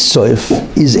the Ein Sof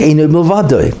is Ein Od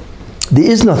Milvado. There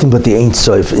is nothing but the Ein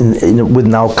Sof with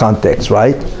now context,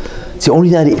 right? It's the only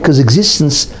thing that, because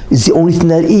existence is the only thing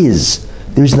that is.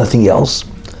 There is nothing else.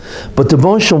 But the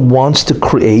Rebbeinu Shalom wants to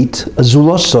create a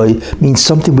Zulosoi, means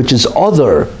something which is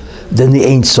other than the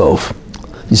Ein Sof.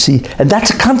 You see, and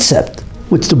that's a concept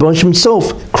which the Rebbeinu Shalom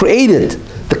himself created,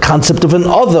 the concept of an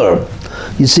other.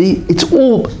 You see, it's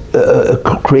all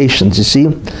creations, you see,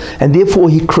 and therefore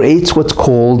he creates what's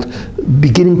called,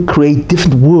 beginning to create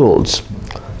different worlds.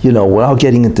 You know, without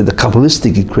getting into the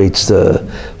Kabbalistic, he creates the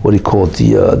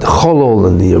Cholol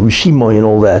and the Rishimo and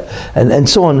all that, and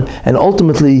so on. And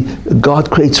ultimately,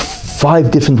 God creates 5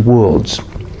 different worlds,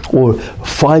 or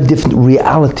 5 different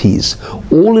realities,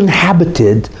 all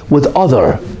inhabited with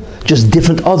other, just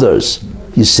different others,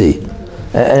 you see,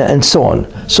 and so on.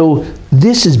 So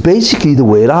this is basically the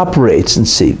way it operates, and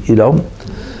see, you know.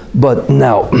 But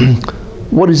now,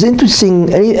 what is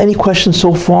interesting, any questions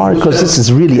so far? Because this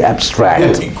is really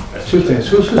abstract. 2 things.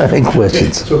 Any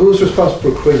questions? So who's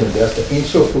responsible for creating that? The Ein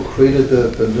Sof who created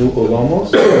the new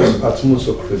Olamos, or Atzmus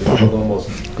who created the Olamos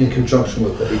in conjunction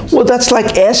with the Ein Sof? Well, that's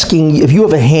like asking, if you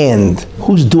have a hand,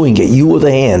 who's doing it, you or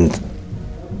the hand?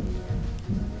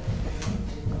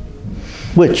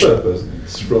 Which?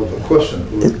 It's a relevant question.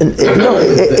 No,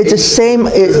 it's the same.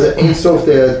 The Ein Sof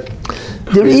that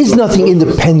There is nothing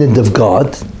independent of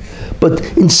God, but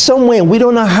in some way, and we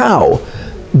don't know how,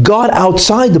 God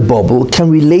outside the bubble can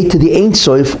relate to the Ein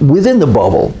Sof within the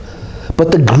bubble.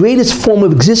 But the greatest form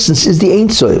of existence is the Ein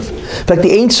Sof. In fact,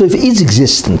 the Ein Sof is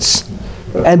existence.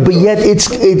 But yet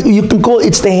you can call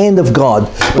it's the hand of God.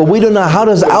 But we don't know how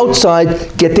does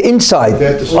outside get to inside.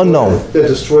 Unknown. That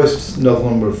destroys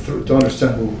number 3. To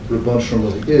understand who Rebbeinu Shalom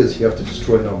really is, you have to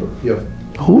destroy number.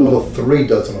 Who? Level 3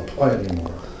 doesn't apply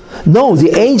anymore. No,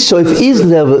 the Ein Sof is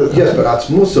level. Yes, but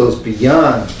Atzmuso is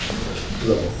beyond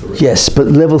level 3. Yes, but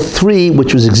level 3,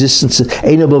 which was existence,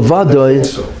 Ein Bavadoi,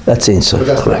 that's Ein Sof. But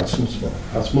that's Correct. not Atzmuso.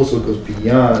 Atzmuso goes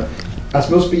beyond.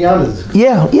 Atzmuso beyond is.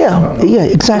 Yeah,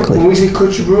 exactly. When we say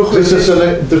Kutch Baruch,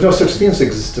 There's no such thing as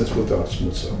existence without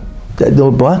Atzmuso.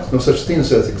 No, what? No such thing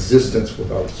as existence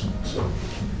without Atzmuso.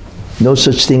 No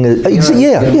such thing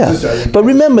as But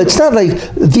remember, it's not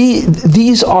like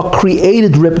these are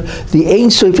created. The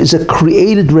Ein Sof is a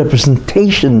created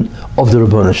representation of the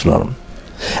Rebbeinu Shalom,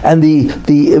 and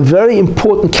the very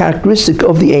important characteristic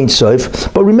of the Ein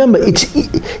Sof. But remember,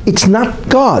 it's not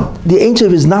God. The Ein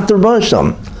Sof is not the Rebbeinu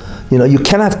Shalom. You know, you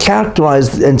cannot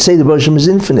characterize and say the Rebbeinu Shalom is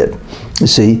infinite. You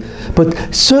see, but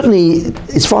certainly,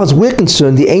 as far as we're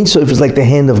concerned, the Ein Sof is like the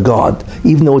hand of God,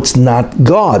 even though it's not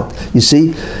God. You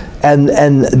see. And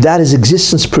that is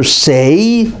existence per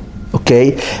se,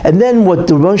 okay? And then what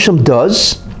the Rebbeinu Shalom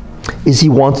does is he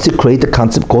wants to create a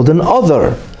concept called an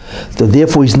other. So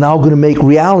therefore, he's now going to make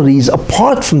realities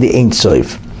apart from the Ein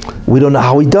Sof. We don't know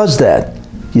how he does that,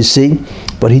 you see?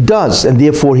 But he does, and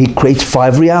therefore he creates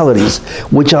 5 realities,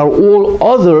 which are all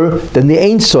other than the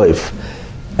Ein Sof.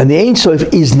 And the Ein Sof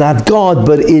is not God,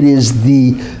 but it is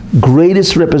the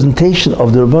greatest representation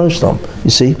of the Rebbeinu Shalom,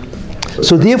 you see?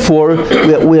 So therefore,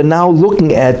 we are now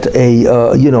looking at a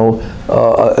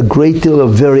great deal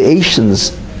of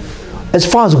variations. As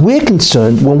far as we're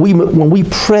concerned, when we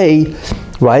pray,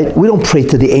 right, we don't pray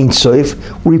to the Ein Sof,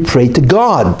 we pray to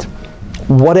God.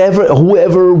 Whatever,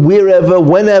 whoever, wherever,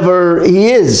 whenever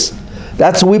He is.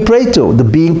 That's what we pray to, the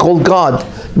being called God,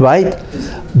 right?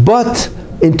 But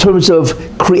in terms of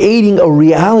creating a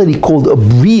reality called a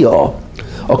Bria,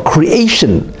 a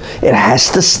creation, it has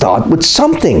to start with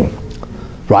something.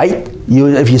 Right?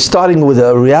 If you're starting with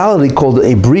a reality called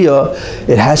a Bria,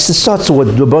 it has to start. So what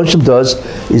the Rebbeinu Shalom does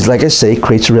is, like I say,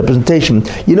 creates a representation.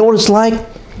 You know what it's like?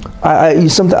 I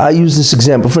use this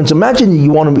example. For instance, imagine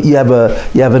you have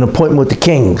an appointment with the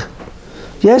king.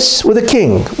 Yes, with a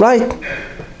king, right?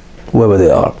 Whoever they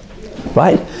are,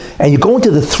 right? And you go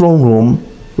into the throne room,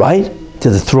 right? To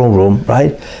the throne room,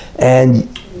 right? And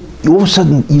all of a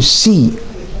sudden you see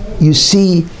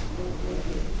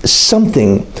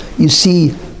something. You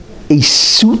see a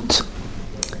suit,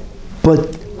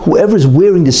 but whoever's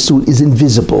wearing the suit is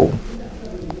invisible.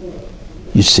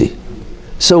 You see.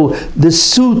 So the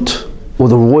suit, or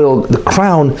the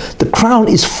crown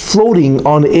is floating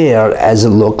on air as it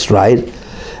looks, right?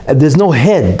 And there's no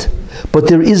head, but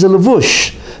there is a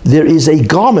levush. There is a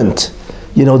garment,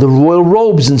 the royal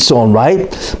robes and so on, right?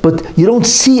 But you don't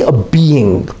see a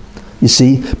being, you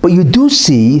see, but you do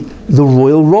see the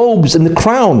royal robes and the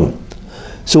crown.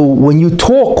 So when you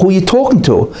talk, who are you talking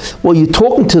to? Well, you're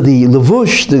talking to the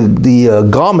levush, the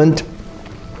garment,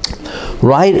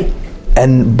 right?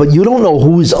 But you don't know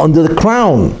who is under the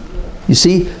crown. You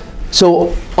see?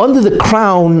 So under the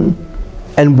crown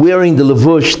and wearing the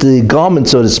levush, the garment,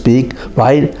 so to speak,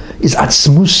 right, is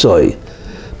atzmusoi.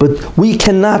 but we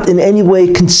cannot in any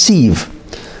way conceive.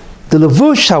 The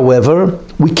Levush, however,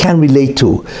 we can relate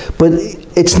to, but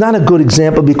it's not a good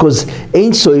example because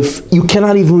Ein Sof, you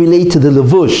cannot even relate to the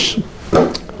Levush.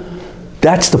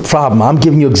 That's the problem. I'm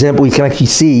giving you an example, you can actually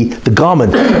see the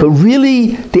garment. But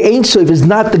really, the Ein Sof is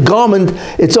not the garment,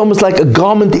 it's almost like a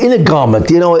garment in a garment,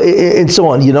 and so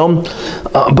on,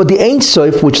 But the Ein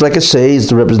Sof, which like I say, is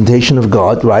the representation of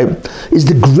God, right, is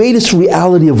the greatest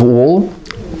reality of all,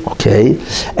 okay?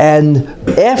 And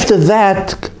after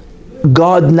that,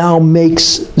 God now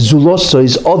makes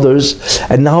Zulossois, others,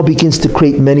 and now begins to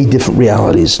create many different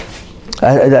realities.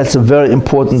 That's a very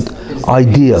important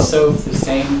idea. So the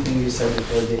same thing you said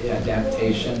before, the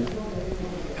adaptation,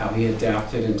 how he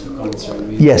adapted and took on certain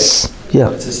meanings. Yes, yeah.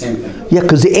 It's the same thing. Yeah,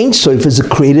 because the Ein Sof is a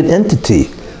created entity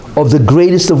of the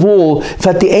greatest of all. In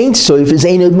fact, the Ein Sof is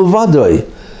Ein Od Milvadoi.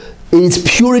 It's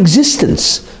pure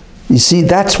existence. You see,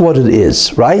 that's what it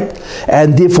is, right?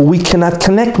 And therefore we cannot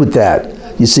connect with that.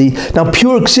 You see, now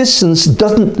pure existence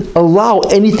doesn't allow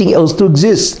anything else to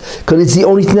exist because it's the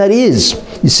only thing that is.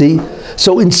 You see,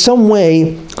 so in some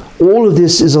way, all of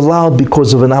this is allowed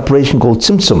because of an operation called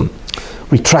tzimtzum,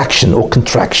 retraction or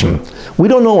contraction. We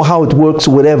don't know how it works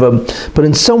or whatever, but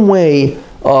in some way,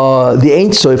 the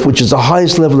Ein Sof, which is the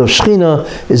highest level of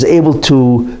Shekhinah, is able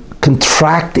to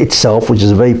contract itself, which is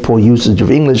a very poor usage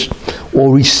of English,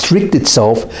 or restrict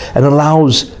itself, and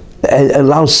allows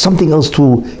something else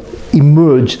to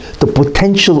emerge, the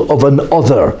potential of an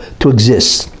other to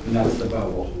exist. And that's the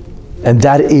bubble. And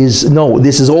that is,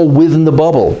 this is all within the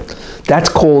bubble. That's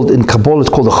called, in Kabbalah, it's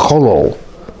called a cholol.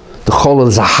 The cholol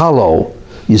is a hollow,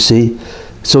 you see.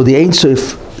 So the Ein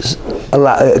Sof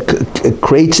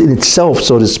creates in itself,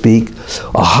 so to speak,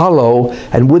 a hollow,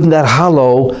 and within that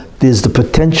hollow, there's the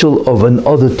potential of an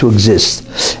other to exist.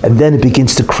 And then it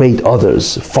begins to create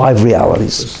others, 5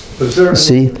 realities.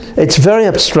 See, it's very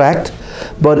abstract,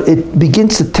 but it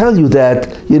begins to tell you that,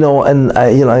 and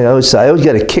I always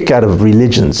get a kick out of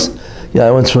religions. I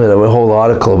once read a whole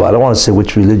article about, I don't want to say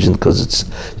which religion, because it's,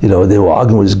 they were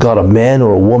arguing, is God a man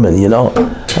or a woman,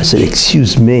 I said,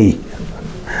 excuse me.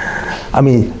 I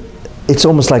mean, it's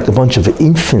almost like a bunch of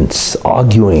infants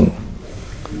arguing,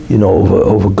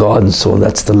 over God and so on.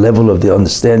 That's the level of the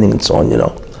understanding and so on,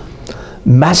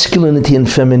 Masculinity and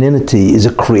femininity is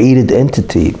a created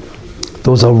entity.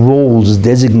 Those are roles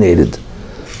designated,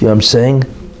 you know what I'm saying?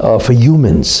 For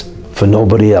humans, for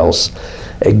nobody else.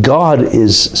 God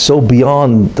is so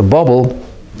beyond the bubble,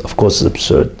 of course it's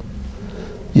absurd.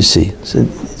 You see,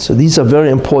 so these are very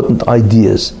important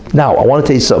ideas. Now, I want to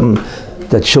tell you something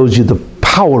that shows you the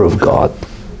power of God.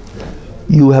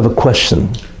 You have a question.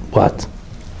 What?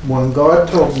 When God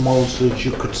told Moses,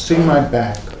 you could see my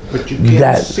back, but you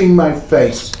can't see my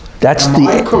face. Am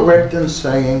I correct in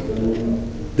saying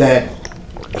that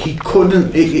he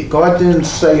couldn't, God didn't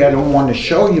say, I don't want to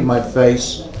show you my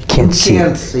face. Can't see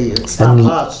it. It's not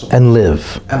possible. And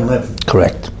live.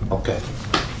 Correct. Okay.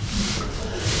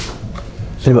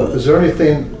 So is there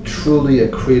anything truly a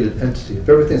created entity? If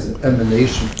everything's an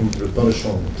emanation from the Rebbeinu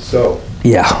Shalom himself,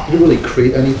 yeah. Did he really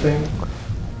create anything?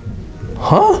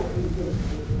 Huh?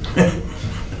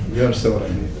 You understand what I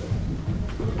mean?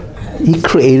 He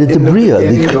created the Bria.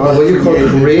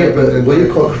 What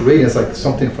you call create, it's like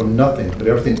something from nothing, but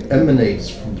everything emanates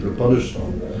from the Rebbeinu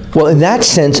Shalom. Well, in that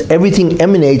sense, everything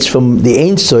emanates from the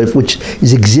Ein Sof, which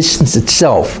is existence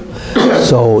itself.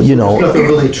 So, There's nothing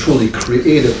really truly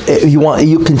creative.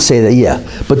 You can say that, yeah.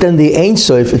 But then the Ein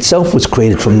Sof itself was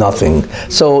created from nothing.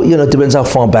 So, it depends how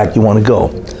far back you want to go.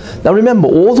 Now remember,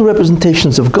 all the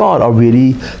representations of God are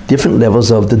really different levels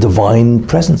of the divine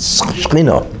presence,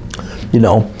 Shekhinah.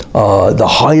 The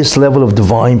highest level of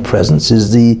divine presence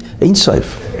is the Ein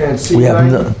Sof. And see, you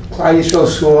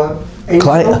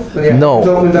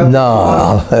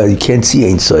can't see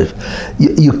Ein Sof.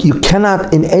 You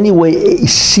cannot in any way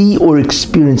see or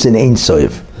experience an Ein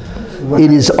Sof.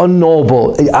 It is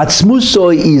unknowable.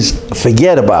 Atzmusoi is,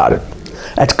 forget about it.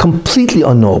 That's completely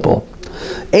unknowable.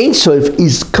 Ein Sof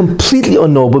is completely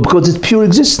unknowable because it's pure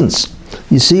existence.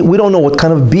 You see, we don't know what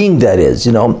kind of being that is,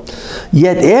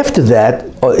 Yet after that,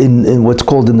 in what's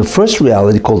called in the first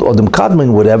reality, called Odom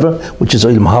Kadmon, whatever, which is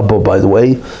Olam Haba, by the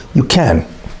way, you can.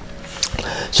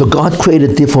 So God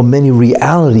created therefore many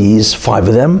realities, 5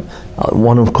 of them.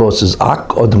 One, of course, is Ak,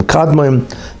 Odom Kadmon,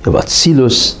 you have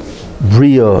Atzilus,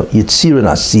 Bria, Yetzirah, and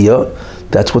Asiya.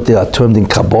 That's what they are termed in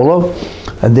Kabbalah.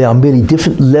 And there are many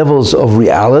different levels of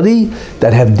reality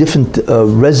that have different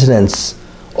resonance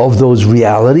of those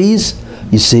realities,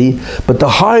 you see. But the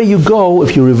higher you go,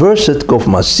 if you reverse it, go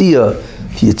from Asiya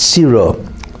to Yetzirah,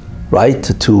 right,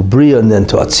 to Bria, and then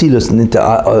to Atzilus, and then to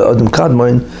Odom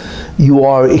Kadmon, you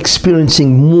are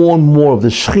experiencing more and more of the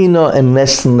Shekhinah and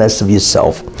less of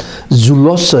yourself.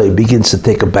 Zulosai begins to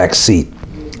take a back seat.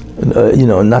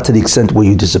 Not to the extent where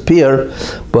you disappear,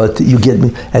 but you get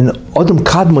me. And Adam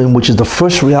Kadmon, which is the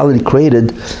first reality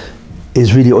created,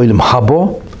 is really Olam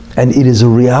Haba, and it is a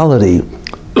reality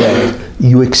that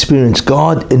you experience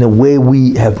God in a way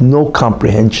we have no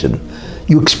comprehension.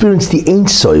 You experience the Ein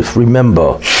Sof,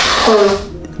 remember,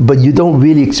 but you don't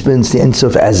really experience the Ein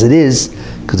Sof as it is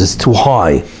because it's too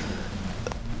high.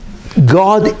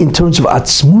 God, in terms of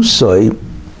Atzmusai,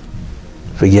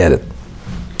 forget it.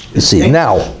 You see,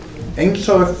 now. Ein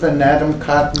Sof and Adam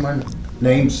Kadmon,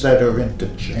 names that are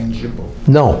interchangeable.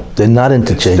 No, they're not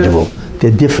interchangeable.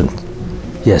 They're different.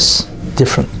 Yes,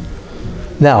 different.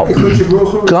 Now,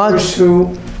 God.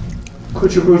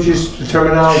 Kutcher Baruch the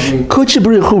terminology. Kutcher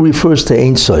Baruch refers to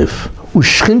Ein Sof.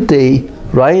 Ushchinte,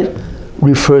 right,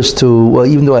 refers to, well,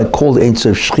 even though I called Ein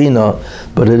Sof Shechina,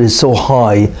 but it is so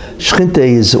high. Shchinte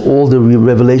is all the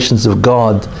revelations of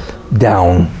God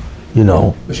down,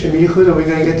 L'Shem Yichud, are we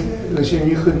going to get L'Shem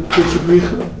Yichud Kutcher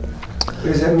Baruch? What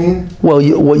does that mean? Well,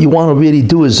 what you want to really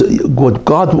do is, what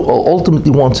God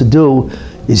ultimately wants to do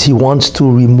is He wants to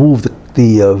remove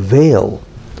the veil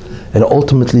and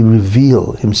ultimately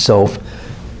reveal Himself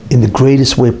in the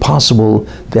greatest way possible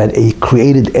that a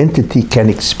created entity can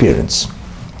experience.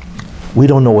 We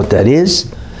don't know what that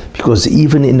is, because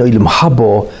even in Olam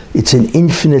Haba, it's an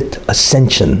infinite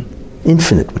ascension.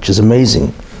 Infinite, which is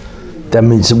amazing. That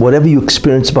means whatever you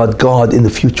experience about God in the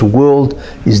future world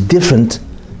is different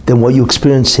than what you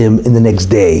experience Him in the next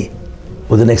day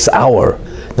or the next hour.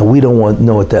 Now, we don't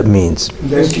know what that means.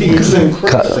 That's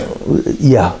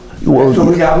yeah. Well, that's what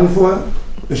we're davening for?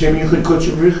 L'Shem Yichud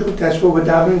Kutcher Baruch, that's what we're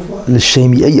davening for?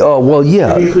 L'Shem, well,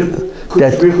 yeah.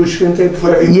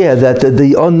 That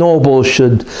the unknowable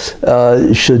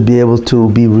should be able to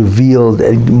be revealed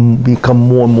and become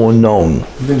more and more known.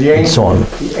 And so on.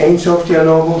 The Ein Sof, the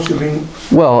unknowable, should be.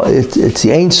 Well, it's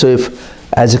the Ein Sof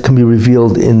as it can be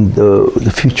revealed in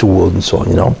the future world and so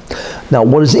on. Now,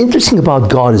 what is interesting about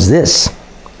God is this: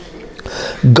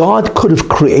 God could have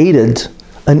created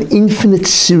an infinite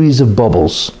series of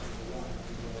bubbles.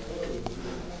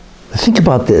 Think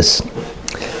about this.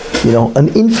 An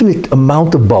infinite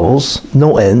amount of bubbles,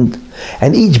 no end,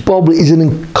 and each bubble is an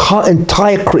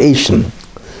entire creation.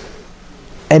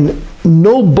 And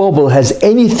no bubble has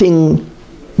anything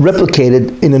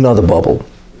replicated in another bubble.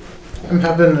 I'm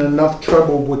having enough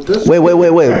trouble with this. Wait.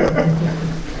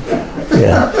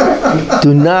 Yeah.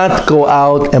 Do not go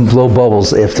out and blow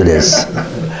bubbles after this.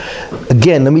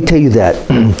 Again, let me tell you that.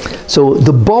 So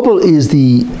the bubble is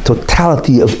the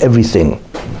totality of everything.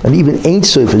 And even Ein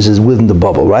Sof is within the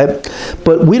bubble, right?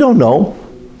 But we don't know.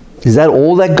 Is that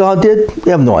all that God did? We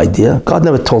have no idea. God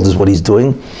never told us what He's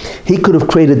doing. He could have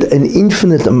created an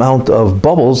infinite amount of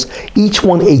bubbles, each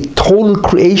one a total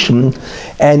creation,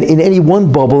 and in any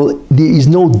one bubble, there is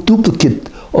no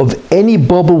duplicate of any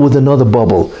bubble with another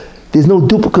bubble. There's no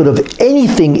duplicate of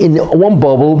anything in one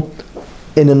bubble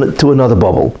to another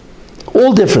bubble.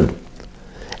 All different.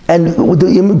 And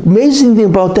the amazing thing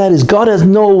about that is God has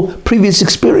no previous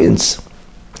experience.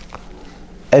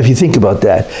 If you think about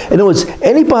that. In other words,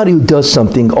 anybody who does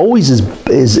something always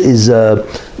is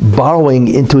borrowing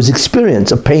into his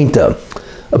experience. A painter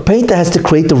has to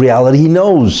create the reality he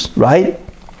knows, right?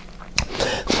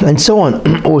 And so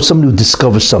on. Or somebody who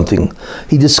discovers something.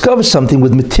 He discovers something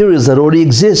with materials that already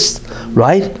exist,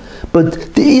 right?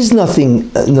 But there is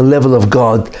nothing in the level of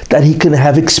God that he can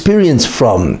have experience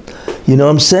from. You know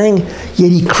what I'm saying?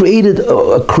 Yet he created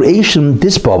a creation,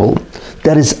 this bubble,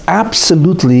 that is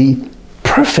absolutely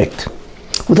perfect,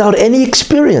 without any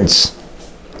experience.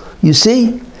 You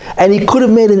see? And he could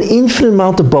have made an infinite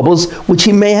amount of bubbles, which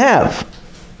he may have.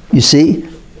 You see?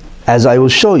 As I will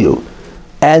show you.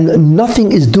 And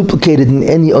nothing is duplicated in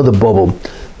any other bubble.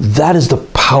 That is the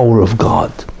power of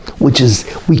God. Which is,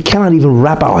 we cannot even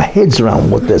wrap our heads around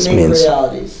what this means.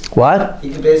 Realities. What?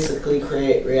 You can basically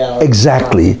create reality.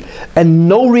 Exactly. And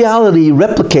no reality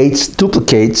replicates,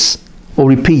 duplicates, or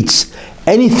repeats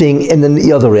anything in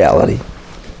the other reality.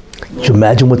 Can you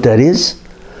imagine what that is?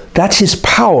 That's his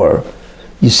power,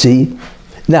 you see.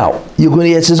 Now, you're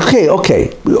going to say,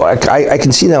 okay, I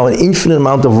can see now an infinite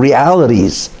amount of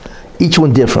realities, each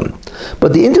one different.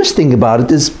 But the interesting thing about it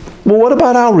is, well, what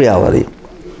about our reality?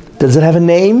 Does it have a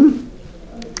name?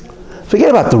 Forget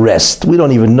about the rest. We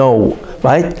don't even know,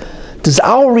 right? Does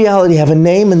our reality have a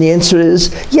name? And the answer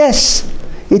is, yes,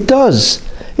 it does.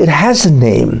 It has a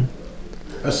name.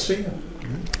 Asiya.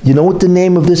 You know what the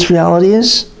name of this reality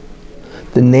is?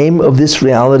 The name of this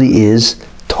reality is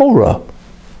Torah.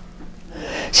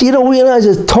 See, you don't realize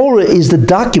that Torah is the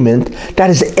document that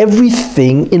is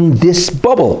everything in this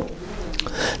bubble.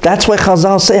 That's why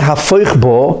Chazal say hafoich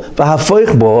bo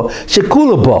v'hafoich bo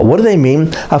shekula bo. What do they mean?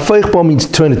 Hafoich bo means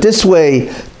turn it this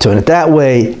way, turn it that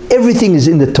way. Everything is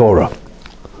in the Torah,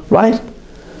 right?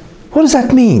 What does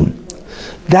that mean?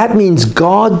 That means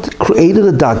God created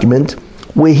a document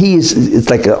where it's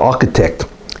like an architect.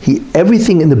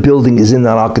 Everything in the building is in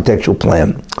that architectural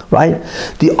plan, right?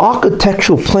 The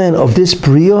architectural plan of this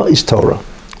Bria is Torah.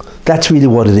 That's really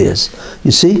what it is.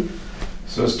 You see?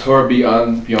 So is Torah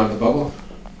beyond the bubble?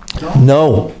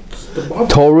 No.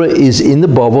 Torah is in the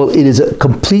bubble. It is a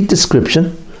complete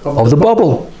description of the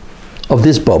bubble, of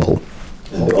this bubble.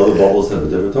 And the other bubbles have a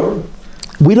different Torah?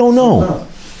 We don't know.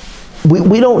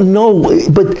 We don't know,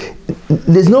 but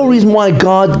there's no reason why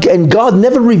God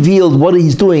never revealed what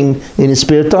he's doing in his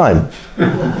spare time.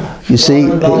 You see,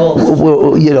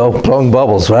 blowing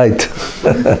bubbles, right?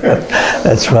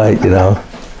 That's right,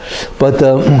 But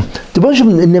the Moshe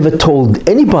never told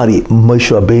anybody, Moshe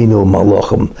Rabbeinu,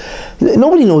 Malachim.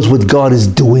 Nobody knows what God is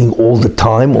doing all the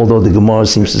time, although the Gemara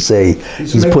seems to say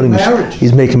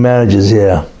he's making marriages,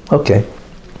 yeah. Okay.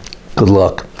 Good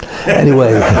luck.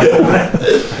 Anyway,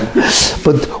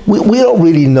 but we don't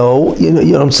really know, you know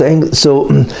what I'm saying? So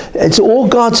all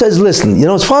God says, listen,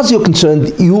 as far as you're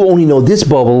concerned, you only know this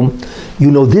bubble, you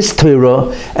know this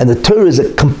Torah, and the Torah is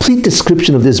a complete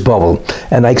description of this bubble.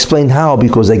 And I explained how,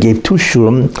 because I gave two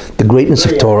shurim, the greatness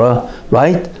of Torah,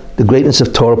 right? The greatness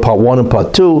of Torah, part 1 and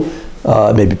part 2,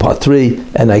 maybe part 3,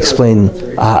 and I explained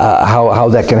how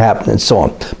that can happen and so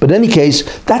on. But in any case,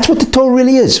 that's what the Torah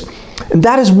really is. And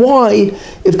that is why,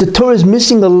 if the Torah is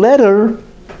missing a letter,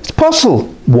 it's puzzle.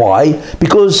 Why?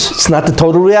 Because it's not the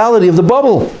total reality of the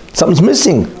bubble. Something's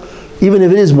missing. Even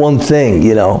if it is one thing,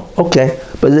 okay,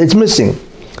 but it's missing.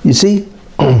 You see?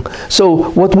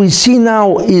 So what we see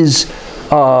now is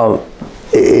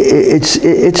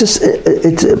it's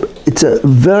a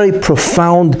very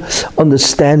profound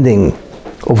understanding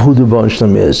of who the Rebbeinu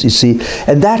Shalom is. You see,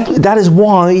 and that is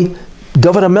why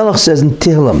David HaMelech says in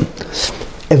Tehillim,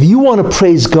 if you want to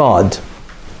praise God,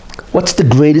 what's the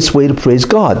greatest way to praise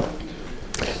God?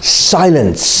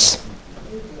 Silence.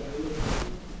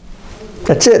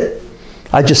 That's it.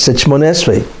 I just said Shemona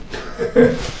Esrei.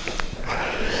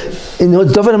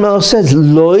 David HaMelech says,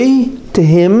 Loi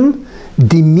tehim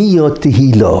dimiyo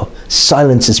tehilo.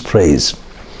 Silence is praise.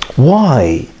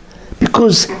 Why?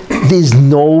 Because there's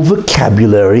no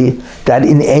vocabulary that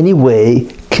in any way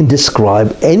can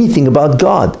describe anything about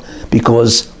God.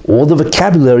 Because all the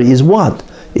vocabulary is what?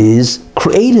 Is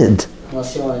created.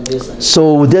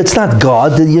 So that's not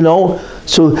God,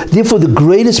 So therefore the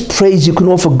greatest praise you can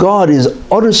offer God is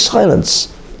utter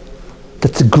silence.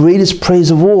 That's the greatest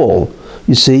praise of all.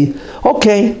 You see?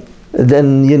 Okay.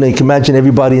 Then, you can imagine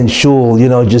everybody in shul,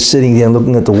 just sitting there and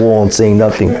looking at the wall and saying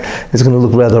nothing. It's going to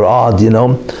look rather odd,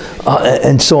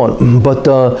 and so on. But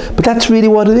that's really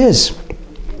what it is.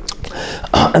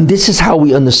 And this is how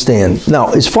we understand.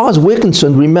 Now, as far as we're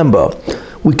concerned, remember,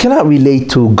 we cannot relate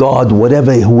to God,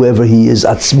 whoever he is,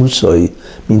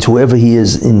 atzmusoi, means whoever he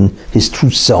is in his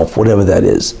true self, whatever that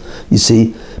is. You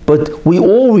see? But we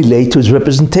all relate to his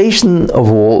representation of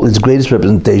all, his greatest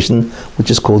representation, which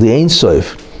is called the Ein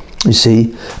Sof. You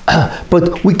see?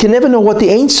 But we can never know what the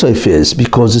Ein Sof is,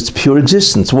 because it's pure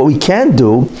existence. What we can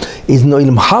do is,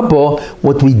 Olam Haba,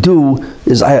 what we do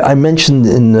is, I mentioned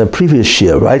in the previous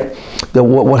year, right? That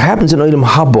what happens in Olam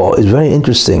Haba is very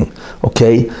interesting,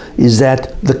 okay? Is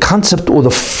that the concept or the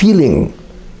feeling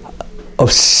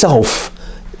of self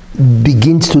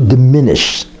begins to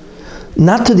diminish.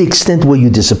 Not to the extent where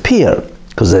you disappear,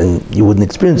 because then you wouldn't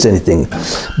experience anything,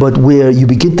 but where you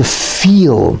begin to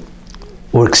feel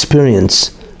or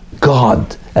experience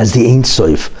God as the Ein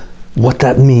Sof, what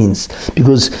that means.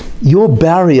 Because your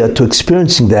barrier to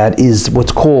experiencing that is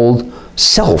what's called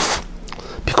self.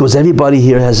 Because everybody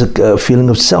here has a feeling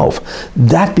of self.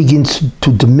 That begins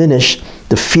to diminish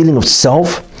the feeling of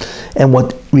self, and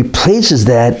what replaces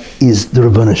that is the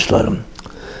Rebbeinu Shalom.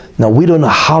 Now, we don't know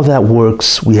how that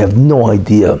works. We have no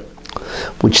idea.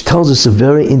 Which tells us a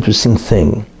very interesting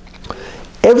thing.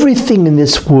 Everything in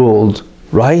this world,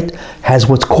 right, has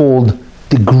what's called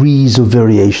degrees of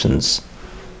variations.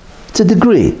 It's a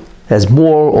degree. It has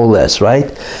more or less, right?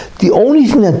 The only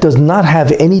thing that does not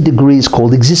have any degree is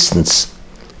called existence.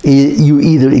 You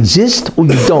either exist or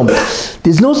you don't.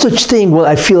 There's no such thing, well,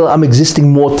 I feel I'm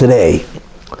existing more today.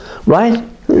 Right?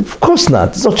 Of course not.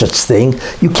 There's no such thing.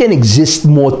 You can't exist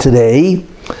more today.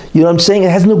 You know what I'm saying? It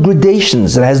has no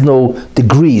gradations. It has no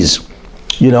degrees.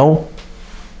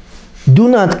 Do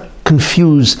not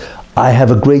confuse I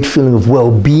have a great feeling of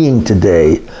well-being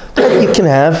today. That you can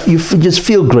have, you just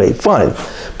feel great, fine.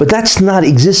 But that's not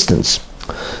existence.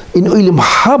 In Olam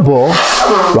Haba,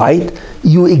 right,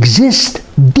 you exist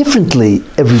differently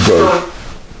every day.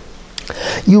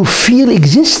 You feel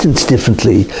existence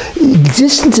differently.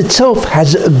 Existence itself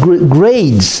has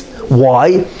grades.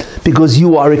 Why? Because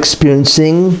you are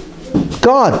experiencing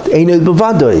God.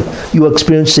 You are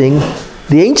experiencing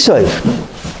the Ein Sof.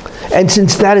 And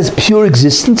since that is pure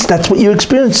existence, that's what you're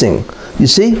experiencing. You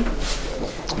see?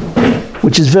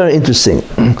 Which is very interesting.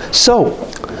 So,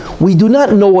 we do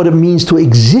not know what it means to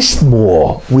exist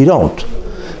more. We don't.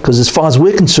 Because as far as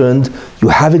we're concerned, you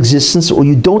have existence or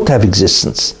you don't have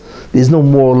existence. There's no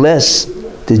more or less.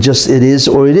 There's just it is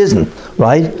or it isn't,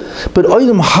 right? But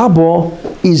Olam Haba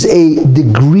is a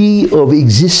degree of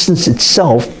existence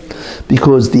itself,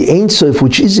 because the Ein Sof,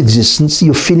 which is existence,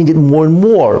 you're feeling it more and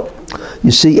more.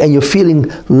 You see, and you're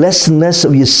feeling less and less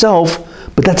of yourself,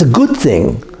 but that's a good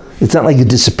thing. It's not like you're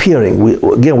disappearing. We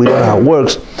don't know how it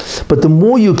works. But the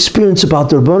more you experience about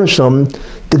the Rebbeinu Shalom,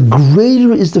 the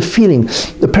greater is the feeling.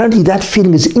 Apparently that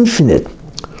feeling is infinite.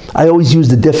 I always use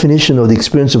the definition of the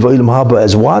experience of Olam Haba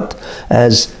as what?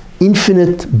 As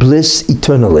infinite bliss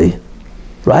eternally.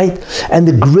 Right? And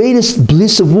the greatest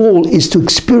bliss of all is to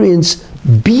experience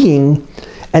being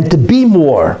and to be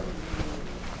more.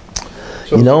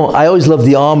 You know, I always love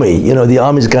the army. You know, the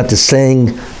army's got this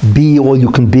saying, be all you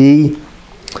can be.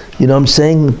 You know what I'm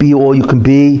saying? Be all you can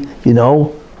be, you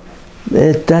know.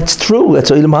 That's true.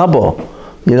 That's Olam Haba.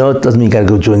 You know, it doesn't mean you got to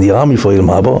go join the army for Olam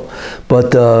Haba.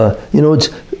 But, you know,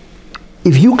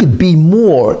 if you could be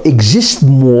more, exist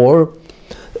more,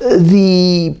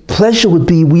 the pleasure would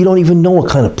be, we don't even know what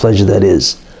kind of pleasure that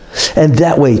is. And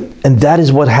that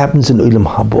is what happens in Olam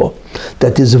Haba.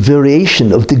 That there's a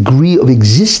variation of degree of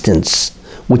existence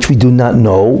which we do not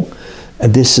know,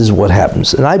 and this is what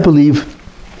happens. And I believe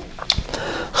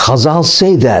Chazal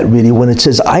say that really when it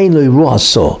says Ayin lo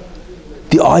yira'asa,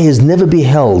 the eye has never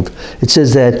beheld. It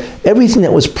says that everything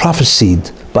that was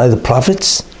prophesied by the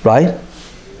prophets, right,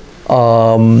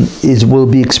 will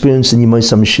be experienced in Yemei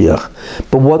Mashiach.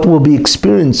 But what will be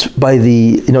experienced by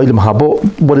the Olam Haba,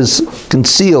 what is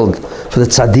concealed for the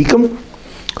tzaddikim,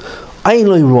 Ayin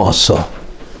lo yira'asa.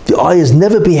 The eye has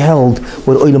never beheld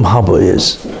what Olam Haba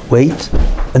is. Wait,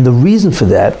 and the reason for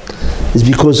that is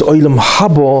because Olam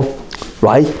Haba,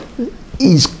 right,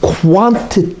 is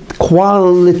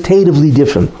qualitatively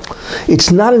different.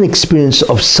 It's not an experience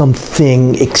of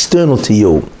something external to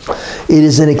you. It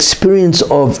is an experience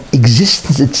of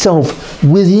existence itself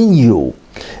within you.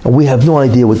 And we have no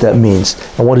idea what that means.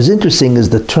 And what is interesting is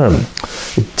the term.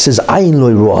 It says, Ayin lo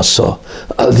yira'asa.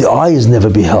 The eye is never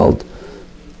beheld.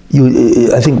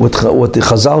 I think what the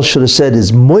Chazal should have said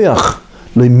is, Moyach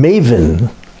lo maven.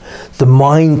 The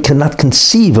mind cannot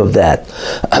conceive of that.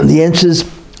 And the answer is,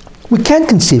 we can't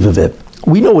conceive of it.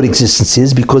 We know what existence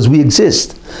is because we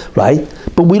exist, right?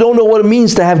 But we don't know what it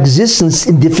means to have existence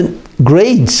in different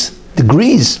grades,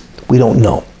 degrees. We don't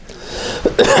know.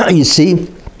 You see?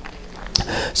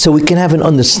 So we can have an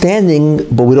understanding,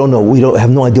 but we don't know. We don't have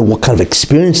no idea what kind of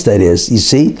experience that is, you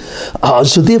see?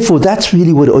 So therefore, that's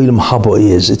really what Olam Haba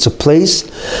is. It's a place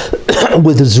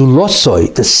where the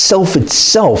zulosoi, the self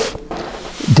itself,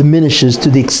 diminishes to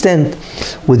the extent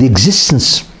where the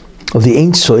existence of the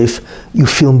Ein Sof, you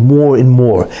feel more and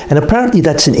more. And apparently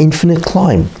that's an infinite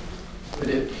climb.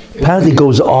 Apparently it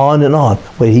goes on and on.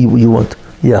 Wait, you want?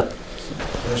 Yeah. The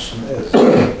question is,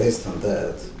 based on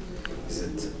that, is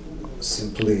it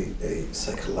simply a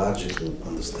psychological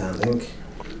understanding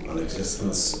on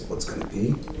existence, what's going to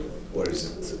be, or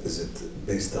is it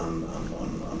based on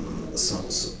some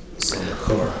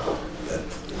core that?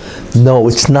 No,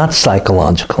 it's not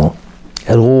psychological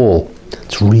at all.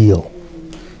 It's real.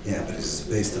 Yeah, but it's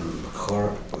based on core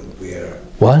where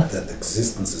what? That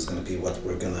existence is going to be what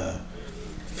we're going to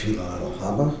feel on Olam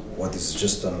Haba. What is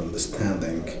just an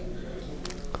understanding?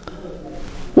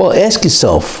 Well, ask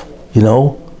yourself,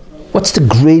 what's the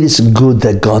greatest good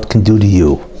that God can do to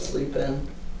you? Sleep in.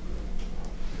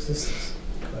 Existence.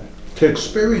 Okay. To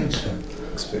experience Him.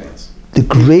 Experience. The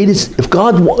greatest, if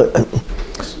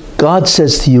God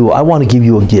says to you, I want to give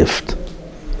you a gift,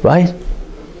 right?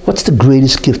 What's the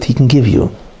greatest gift He can give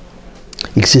you?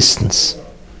 Existence.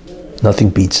 Nothing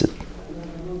beats it.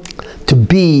 To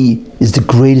be is the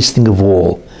greatest thing of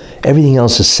all. Everything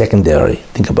else is secondary.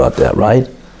 Think about that, right?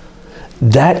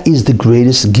 That is the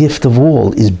greatest gift of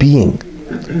all, is being.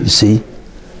 You see?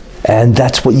 And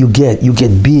that's what you get. You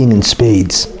get being in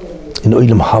spades, in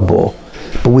Olam Haba.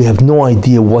 but we have no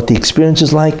idea what the experience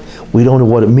is like. We don't know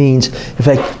what it means. In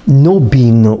fact, no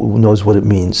being knows what it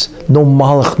means. No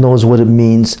malach knows what it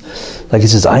means. Like it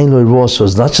says, Ayin Lo Yirah, so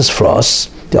it's not just for us.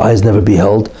 The eyes never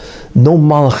beheld. No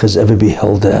malach has ever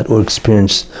beheld that or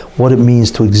experienced what it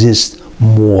means to exist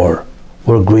more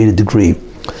or a greater degree.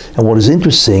 And what is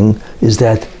interesting is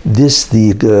that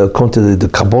the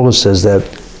Kabbalah says that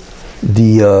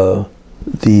the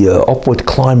upward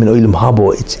climb in Olam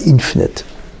Haba, it's infinite,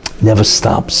 never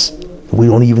stops. We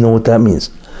don't even know what that means,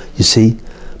 you see.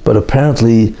 But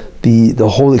apparently, the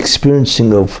whole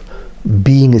experiencing of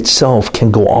being itself can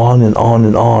go on and on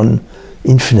and on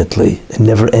infinitely. It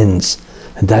never ends.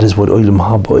 And that is what Olam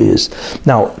Haba is.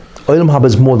 Now, Olam Haba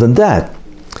is more than that.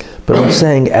 But I'm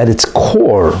saying at its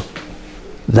core,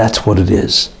 that's what it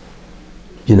is.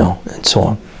 And so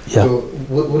on. Yeah. So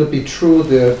would it be true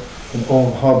that in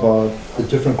Olam Haba, the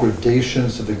different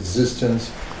gradations of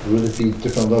existence, would it be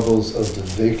different levels of the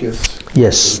Vekas?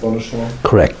 Yes.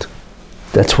 Correct.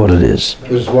 That's what it is.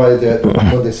 Which is why that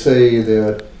when they say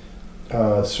that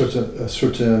a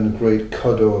certain great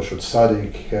kadosh or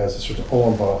tzaddik has a certain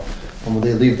Olam Haba, and when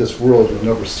they leave this world, you'll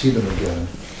never see them again,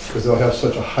 because they'll have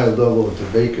such a high level of the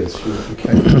Vekas, you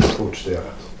can't even approach that.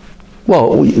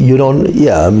 Well, you don't.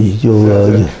 Yeah, I mean, is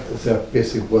that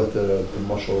basically what the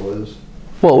mashal is?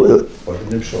 Well, or the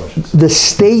nibshal, the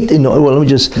state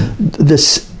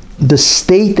the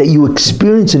state that you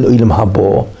experience in Olam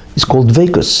Haba is called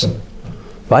Vekas,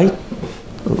 right?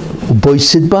 Boy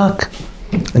Sidbak,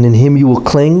 and in him you will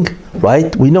cling,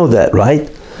 right? We know that, right?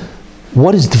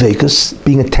 What is Dvekus?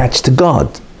 Being attached to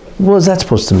God. What is that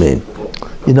supposed to mean?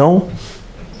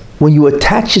 When you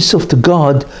attach yourself to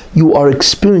God, you are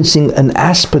experiencing an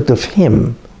aspect of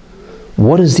Him.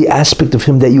 What is the aspect of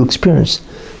Him that you experience?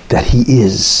 That He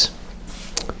is.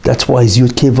 That's why He's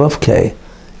Yud Kei Vav Kei.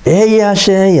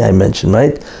 I mentioned,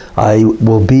 right? I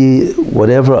will be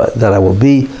whatever that I will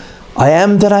be. I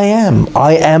am that I am.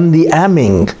 I am the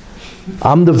amming.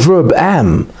 I'm the verb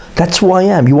am. That's who I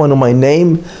am. You want to know my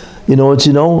name? I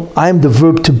am the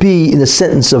verb to be in the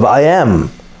sentence of I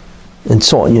am. And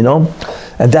so on,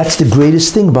 And that's the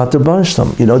greatest thing about the Rebbeinu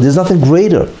Shalom. There's nothing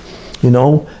greater,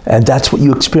 and that's what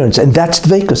you experience. And that's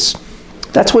Dvekus.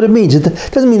 That's what it means. It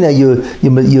doesn't mean that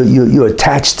you're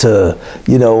attached to,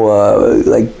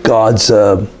 like God's,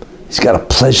 He's got a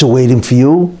pleasure waiting for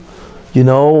you,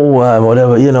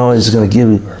 whatever, He's going to give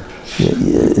you.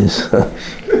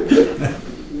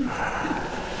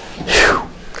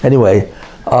 Anyway,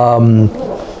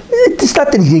 it's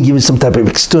not that He's going to give you some type of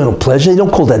external pleasure. You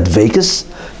don't call that Vekas.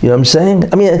 You know what I'm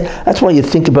saying? I mean, that's why you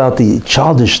think about the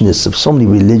childishness of so many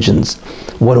religions,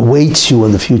 what awaits you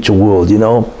in the future world,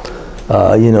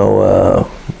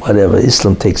 whatever.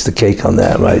 Islam takes the cake on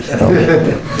that, right?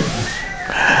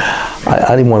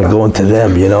 I didn't want to go into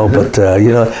them, but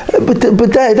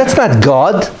that's not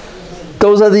God.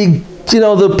 Those are the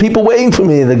people waiting for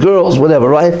me, the girls, whatever,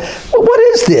 right? Well, what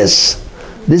is this?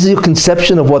 This is your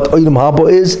conception of what Olam Haba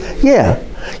is? Yeah.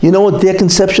 You know what their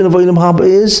conception of Olam Haba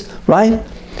is, right?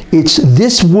 It's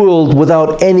this world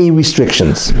without any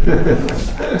restrictions.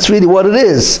 It's really what it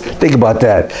is. Think about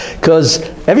that. Because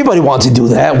everybody wants to do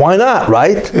that. Why not,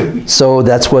 right? So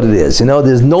that's what it is.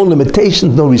 There's no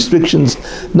limitations, no restrictions,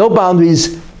 no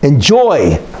boundaries.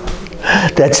 Enjoy.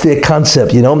 That's their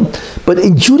concept, But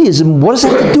in Judaism, what does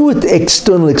that have to do with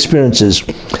external experiences?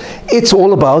 It's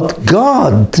all about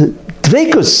God.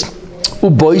 Dvekus.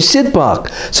 Uboy Sidbak.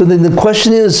 So then the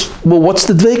question is, well, what's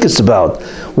the Dvekus about?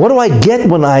 What do I get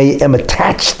when I am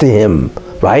attached to Him,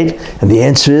 right? And the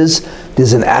answer is,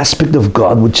 there's an aspect of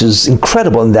God which is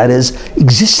incredible, and that is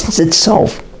existence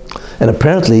itself. And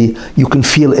apparently, you can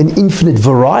feel an infinite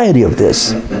variety of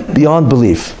this, beyond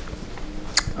belief.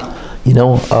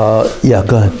 Yeah,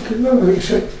 go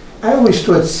ahead. I always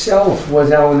thought self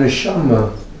was our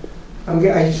neshama.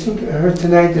 I think I heard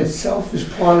tonight that self is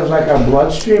part of like our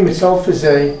bloodstream. Itself is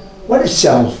what is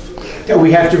self? That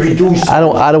we have to reduce. I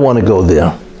don't want to go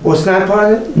there. Well, it's not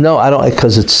part of it? No, I don't,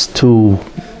 because it's too.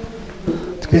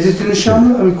 Is it the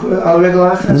neshama?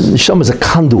 Neshama is a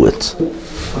conduit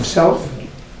of self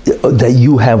that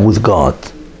you have with God.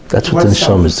 That's what the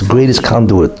neshama is. The greatest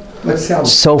conduit. What's self?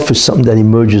 Self is something that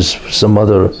emerges from some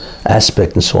other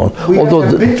aspect and so on. We have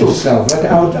habitual self. That's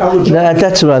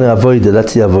around the avoida.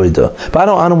 That's the avoida. But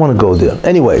I don't want to go there.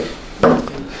 Anyway,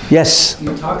 yes.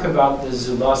 You talk about the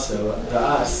zulaso, the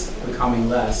us becoming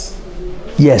less.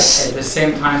 Yes. At the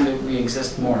same time that we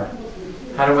exist more.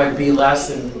 How do I be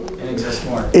less and exist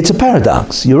more? It's a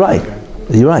paradox. You're right. Okay.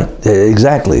 You're right.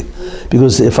 Exactly.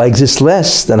 Because if I exist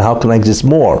less, then how can I exist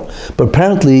more? But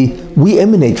apparently, we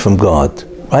emanate from God.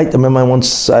 Right? I remember I once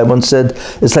said,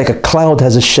 it's like a cloud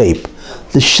has a shape.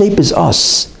 The shape is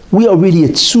us. We are really a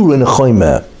tzura and a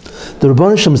chomer. The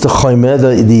Rebbeinu Shalom is the chomer,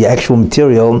 the actual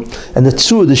material, and the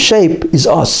tzura, the shape, is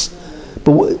us.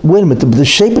 But wait a minute, the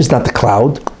shape is not the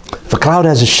cloud. If a cloud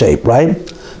has a shape, right?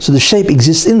 So the shape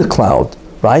exists in the cloud,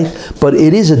 right? But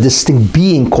it is a distinct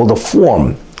being called a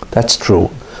form. That's true.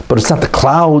 But it's not the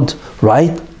cloud,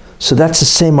 right? So that's the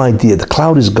same idea. The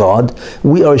cloud is God.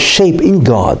 We are a shape in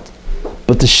God.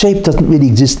 But the shape doesn't really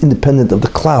exist independent of the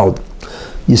cloud,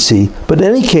 you see. But in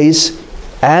any case,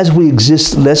 as we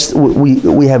exist,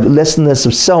 we have less and less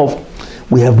of self,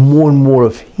 we have more and more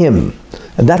of Him.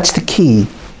 And that's the key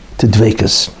to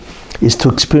Dveikus, is to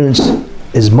experience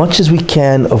as much as we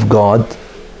can of God,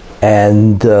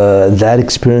 and that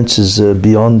experience is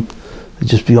beyond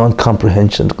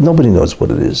comprehension. Nobody knows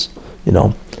what it is, you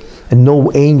know. And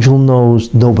no angel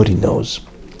knows, nobody knows.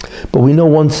 But we know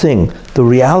one thing, the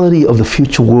reality of the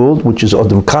future world, which is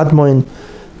Adam Kadmon,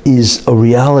 is a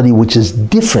reality which is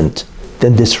different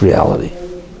than this reality.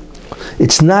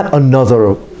 It's not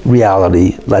another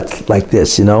reality like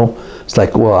this, you know. It's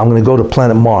like, well, I'm going to go to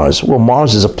planet Mars. Well,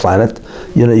 Mars is a planet.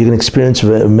 You know, you can experience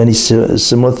many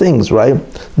similar things, right?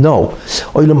 No.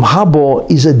 Olam Haba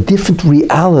is a different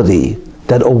reality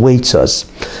that awaits us.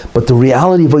 But the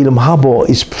reality of Olam Haba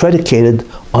is predicated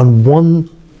on one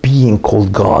being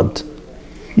called God.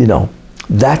 You know,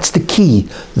 that's the key.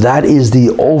 That is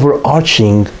the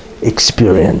overarching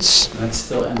experience. That's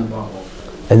still in the bubble.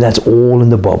 And that's all in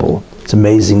the bubble. It's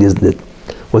amazing, isn't it?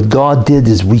 What God did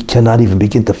is we cannot even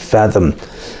begin to fathom.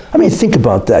 I mean, think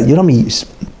about that. You know,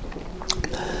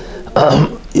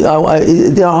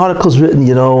 there are articles written,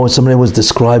 you know, somebody was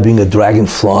describing a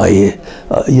dragonfly.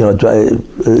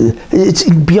 It's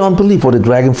beyond belief what a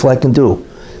dragonfly can do.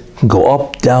 It can go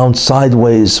up, down,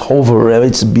 sideways, hover,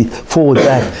 it's forward,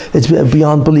 back. It's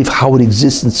beyond belief how it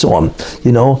exists and so on,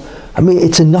 you know. I mean,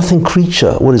 it's a nothing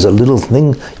creature. What is a little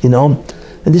thing, you know?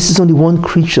 And this is only one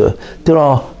creature.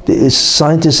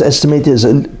 Scientists estimate there's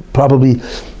probably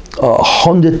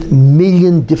 100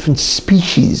 million different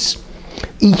species.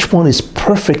 Each one is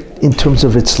perfect in terms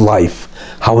of its life,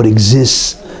 how it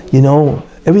exists. You know,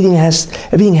 everything has.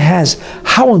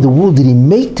 How in the world did He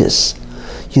make this?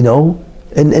 You know,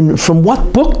 and from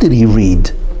what book did He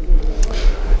read?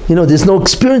 You know, there's no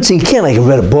experiencing. You can't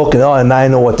read a book and now I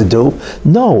know what to do.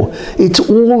 No, it's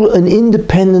all an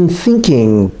independent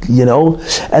thinking, you know.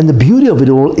 And the beauty of it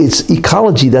all is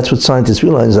ecology. That's what scientists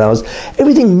realize now, is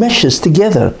everything meshes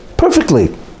together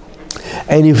perfectly.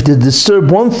 And if they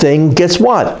disturb one thing, guess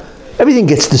what? Everything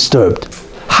gets disturbed.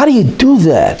 How do you do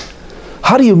that?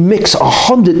 How do you mix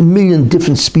 100 million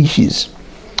different species?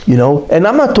 You know, and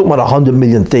I'm not talking about 100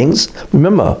 million things.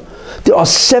 Remember, there are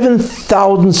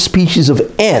 7,000 species of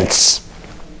ants.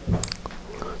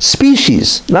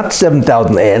 Species, not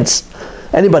 7,000 ants.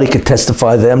 Anybody could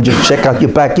testify to them, just check out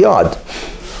your backyard.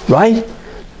 Right?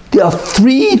 There are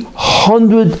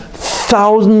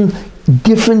 300,000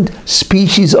 different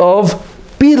species of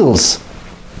beetles.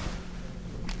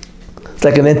 It's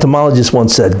like an entomologist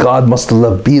once said, God must have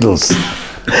loved beetles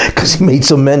because He made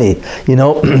so many, you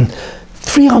know.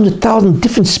 300,000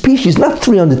 different species, not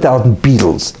 300,000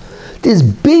 beetles. There's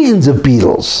billions of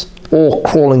beetles all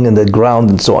crawling in the ground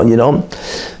and so on, you know.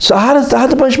 So how does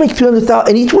the bunch make 300,000?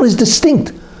 And each one is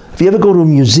distinct. If you ever go to a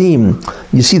museum,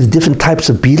 you see the different types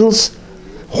of beetles.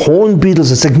 Horned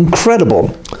beetles, it's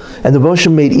incredible. And the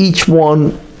Moshe made each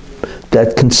one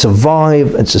that can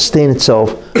survive and sustain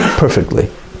itself perfectly,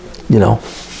 you know.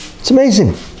 It's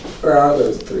amazing. Where are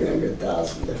those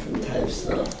 300,000 different types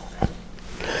of?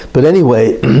 But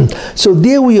anyway, so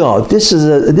there we are. This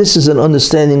is an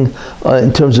understanding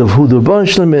in terms of who the Rebbeinu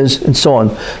Shalom is and so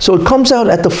on. So it comes out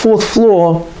at the fourth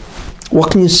floor.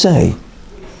 What can you say?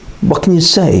 What can you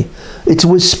say?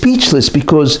 We're speechless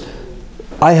because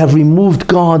I have removed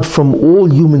God from all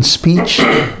human speech,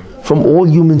 from all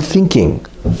human thinking.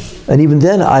 And even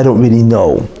then, I don't really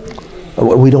know.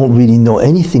 We don't really know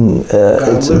anything.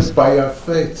 Live by our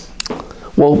faith.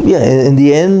 Well, yeah, in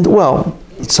the end, well,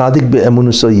 Tzadik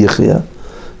be'emunah yichya.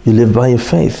 You live by your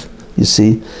faith, you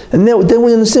see. And then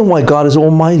we understand why God is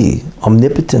almighty,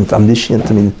 omnipotent,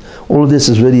 omniscient. I mean, all of this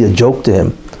is really a joke to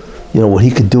Him. You know, what He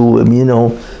could do. I mean, you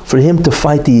know, for Him to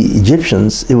fight the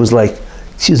Egyptians, it was like,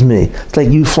 excuse me, it's like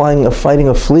you fighting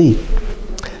a flea.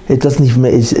 It doesn't even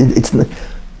make,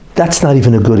 that's not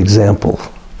even a good example.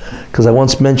 Because I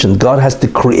once mentioned, God has to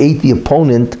create the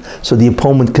opponent so the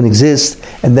opponent can exist,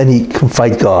 and then He can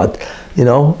fight God. You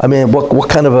know, I mean, what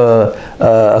kind of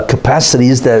a capacity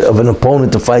is that of an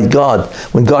opponent to fight God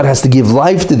when God has to give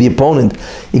life to the opponent,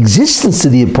 existence to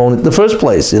the opponent in the first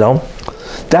place? You know,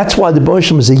 that's why the Rebbeinu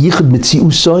Shalom is a yichud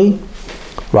mitziusoi,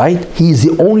 right? He is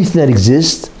the only thing that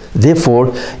exists. Therefore,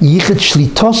 Yichud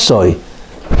Shlitosoi,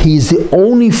 he is the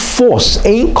only force.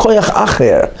 Ein koyach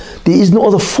acher. There is no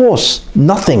other force.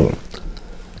 Nothing.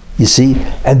 You see?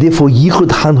 And therefore, Yichud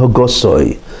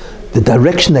Hanhagosoi, the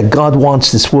direction that God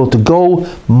wants this world to go,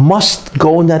 must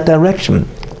go in that direction.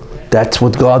 That's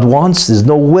what God wants. There's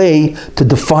no way to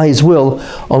defy His will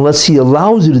unless He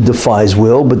allows you to defy His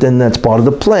will, but then that's part of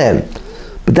the plan.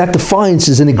 But that defiance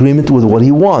is in agreement with what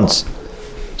He wants.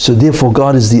 So therefore,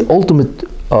 God is the ultimate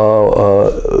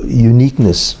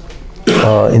uniqueness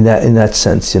in that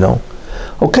sense,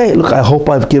 Okay, look, I hope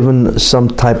I've given some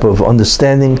type of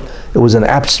understanding. It was an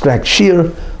abstract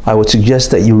shir. I would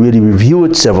suggest that you really review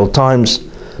it several times.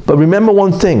 But remember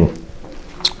one thing.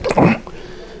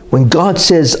 When God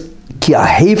says, Ki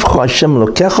ahevcha Hashem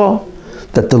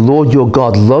Elokecha, that the Lord your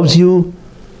God loves you,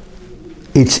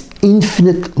 it's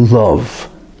infinite love.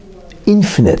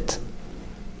 Infinite.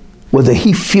 Whether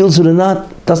He feels it or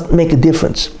not, doesn't make a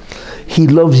difference. He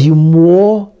loves you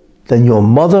more than your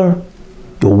mother,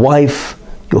 your wife,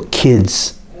 your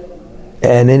kids,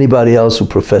 and anybody else who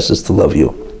professes to love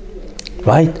you.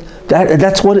 Right?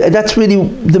 That's really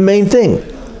the main thing.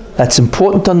 That's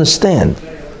important to understand.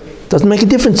 Doesn't make a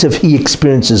difference if He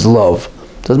experiences love.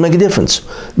 Doesn't make a difference.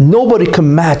 Nobody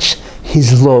can match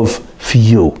His love for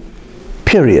you.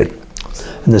 Period.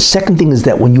 And the second thing is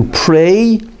that when you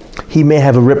pray, He may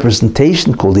have a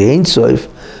representation called the Ein Sof,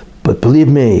 but believe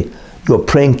me, you're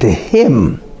praying to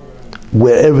Him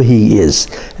wherever He is.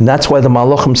 And that's why the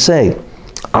Malachim say,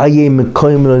 right?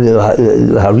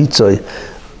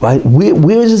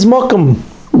 Where is His Makam?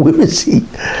 Where is He?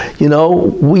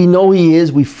 We know He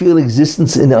is, we feel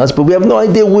existence in us, but we have no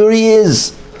idea where He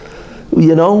is.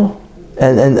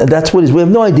 And that's what it is. We have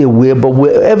no idea where, but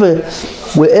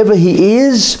wherever He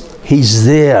is, He's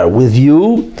there with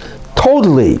you,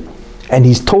 totally. And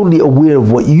He's totally aware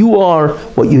of what you are,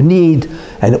 what you need,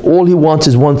 and all He wants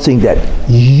is one thing, that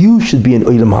you should be in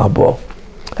Olam Haba.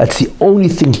 That's the only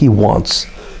thing He wants,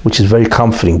 which is very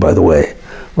comforting, by the way,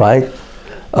 right?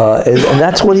 And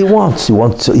that's what He wants. He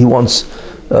wants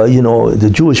the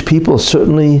Jewish people,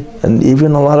 certainly, and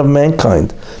even a lot of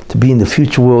mankind, to be in the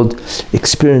future world,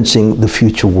 experiencing the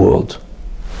future world.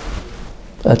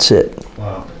 That's it.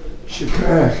 Wow.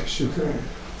 Shukran.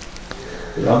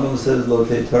 The Rambam says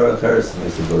Lotei Torah Cheres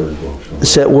makes the bird walk.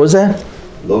 What was that?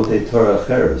 Lotei Torah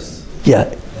Cheres.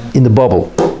 Yeah, in the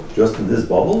bubble. Just in this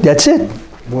bubble? That's it.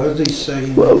 What is he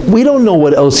saying? Well, we don't know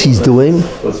what else he's doing.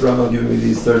 What's Rambam giving me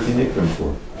these 13 ikrim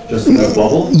for? Just in this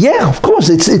bubble? Yeah, of course.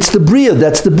 It's the Bria.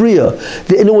 That's the Bria.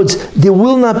 In other words, there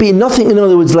will not be nothing. In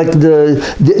other words, like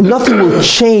nothing will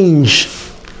change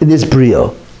in this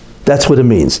Bria. That's what it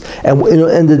means. And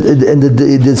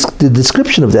the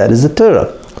description of that is the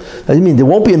Torah. I mean, there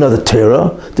won't be another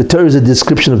Torah. The Torah is a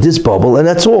description of this bubble, and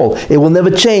that's all. It will never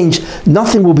change.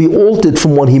 Nothing will be altered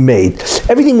from what He made.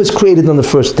 Everything was created on the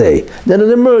first day. Then it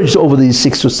emerged over these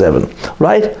 6 or 7.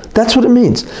 Right? That's what it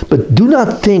means. But do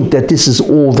not think that this is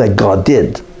all that God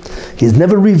did. He has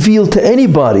never revealed to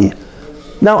anybody.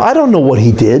 Now, I don't know what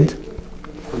He did.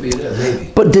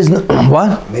 Maybe. But there's no...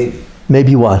 What? Maybe.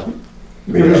 Maybe what?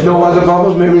 Maybe there's no other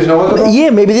bubbles, maybe there's no other bubbles? Yeah,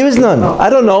 maybe there is none. I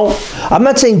don't know. I'm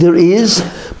not saying there is,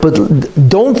 but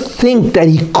don't think that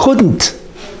He couldn't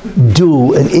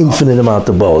do an infinite amount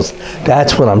of bubbles.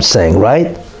 That's what I'm saying,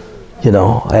 right?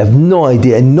 I have no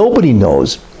idea, and nobody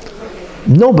knows.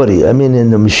 Nobody. I mean,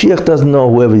 and the Mashiach doesn't know,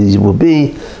 whoever He will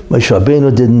be. Moshe Rabbeinu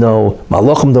didn't know.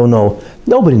 Malachim don't know.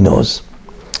 Nobody knows.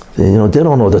 They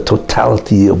don't know the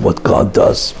totality of what God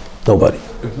does. Nobody.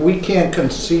 If we can't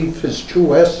conceive His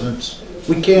true essence,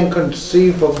 we can't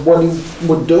conceive of what He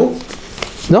would do.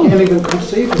 No. We can't even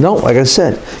conceive of No, like I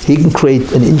said, He can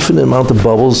create an infinite amount of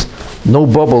bubbles, no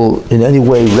bubble in any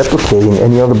way replicating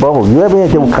any other bubble. You ever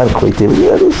had what kind of creativity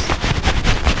that is?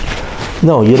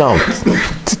 No, you don't.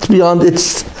 It's beyond,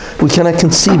 we cannot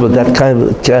conceive of that kind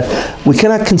of, we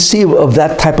cannot conceive of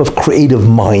that type of creative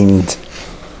mind.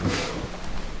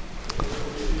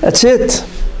 That's it.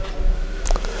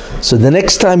 So the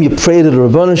next time you pray to the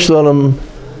Ribbono Shel Olam,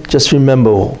 just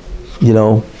remember,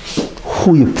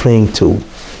 who you're praying to,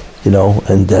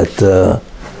 and that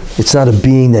it's not a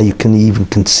being that you can even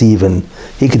conceive, and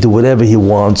He can do whatever He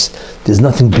wants. There's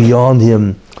nothing beyond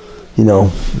Him,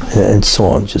 and so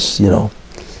on. Just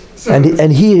So and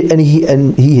he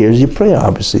hears your prayer.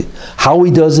 Obviously, how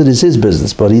He does it is His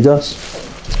business, but He does.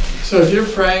 So if you're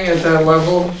praying at that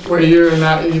level where you're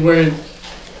not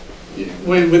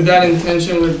with that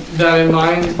intention, with that in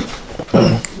mind,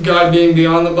 God being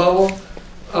beyond the bubble,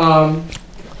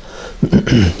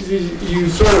 you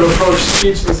sort of approach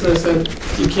speechlessness, and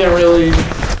you can't really.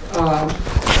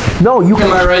 No, you.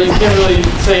 Am I right? You can't really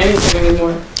say anything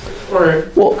anymore.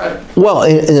 Well,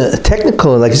 in a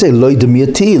technical, like I say, loy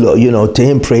demiyati, to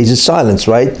him praise is silence,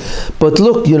 right? But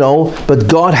look, but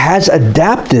God has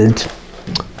adapted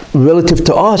relative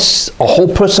to us a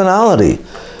whole personality.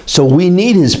 So we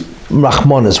need his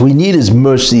rachmanas, we need his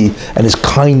mercy and his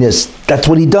kindness. That's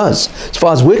what he does. As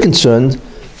far as we're concerned,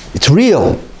 it's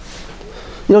real.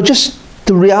 Just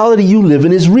the reality you live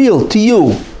in is real to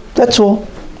you. That's all.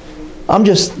 I'm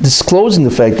just disclosing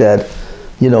the fact that,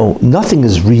 nothing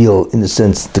is real in the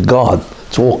sense to God.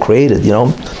 It's all created,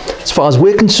 As far as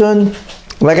we're concerned,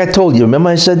 like I told you, remember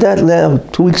I said that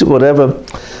 2 weeks ago, whatever?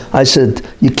 I said,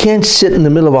 you can't sit in the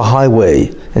middle of a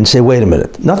highway and say, wait a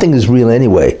minute, nothing is real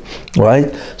anyway,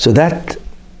 right? So that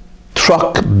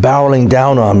truck barreling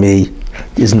down on me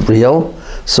isn't real,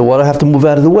 so why do I have to move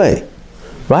out of the way,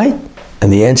 right?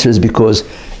 And the answer is because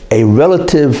a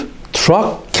relative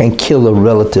truck can kill a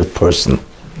relative person.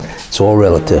 It's all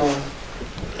relative.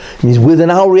 It means within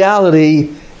our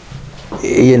reality,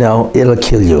 it'll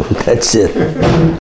kill you. That's it.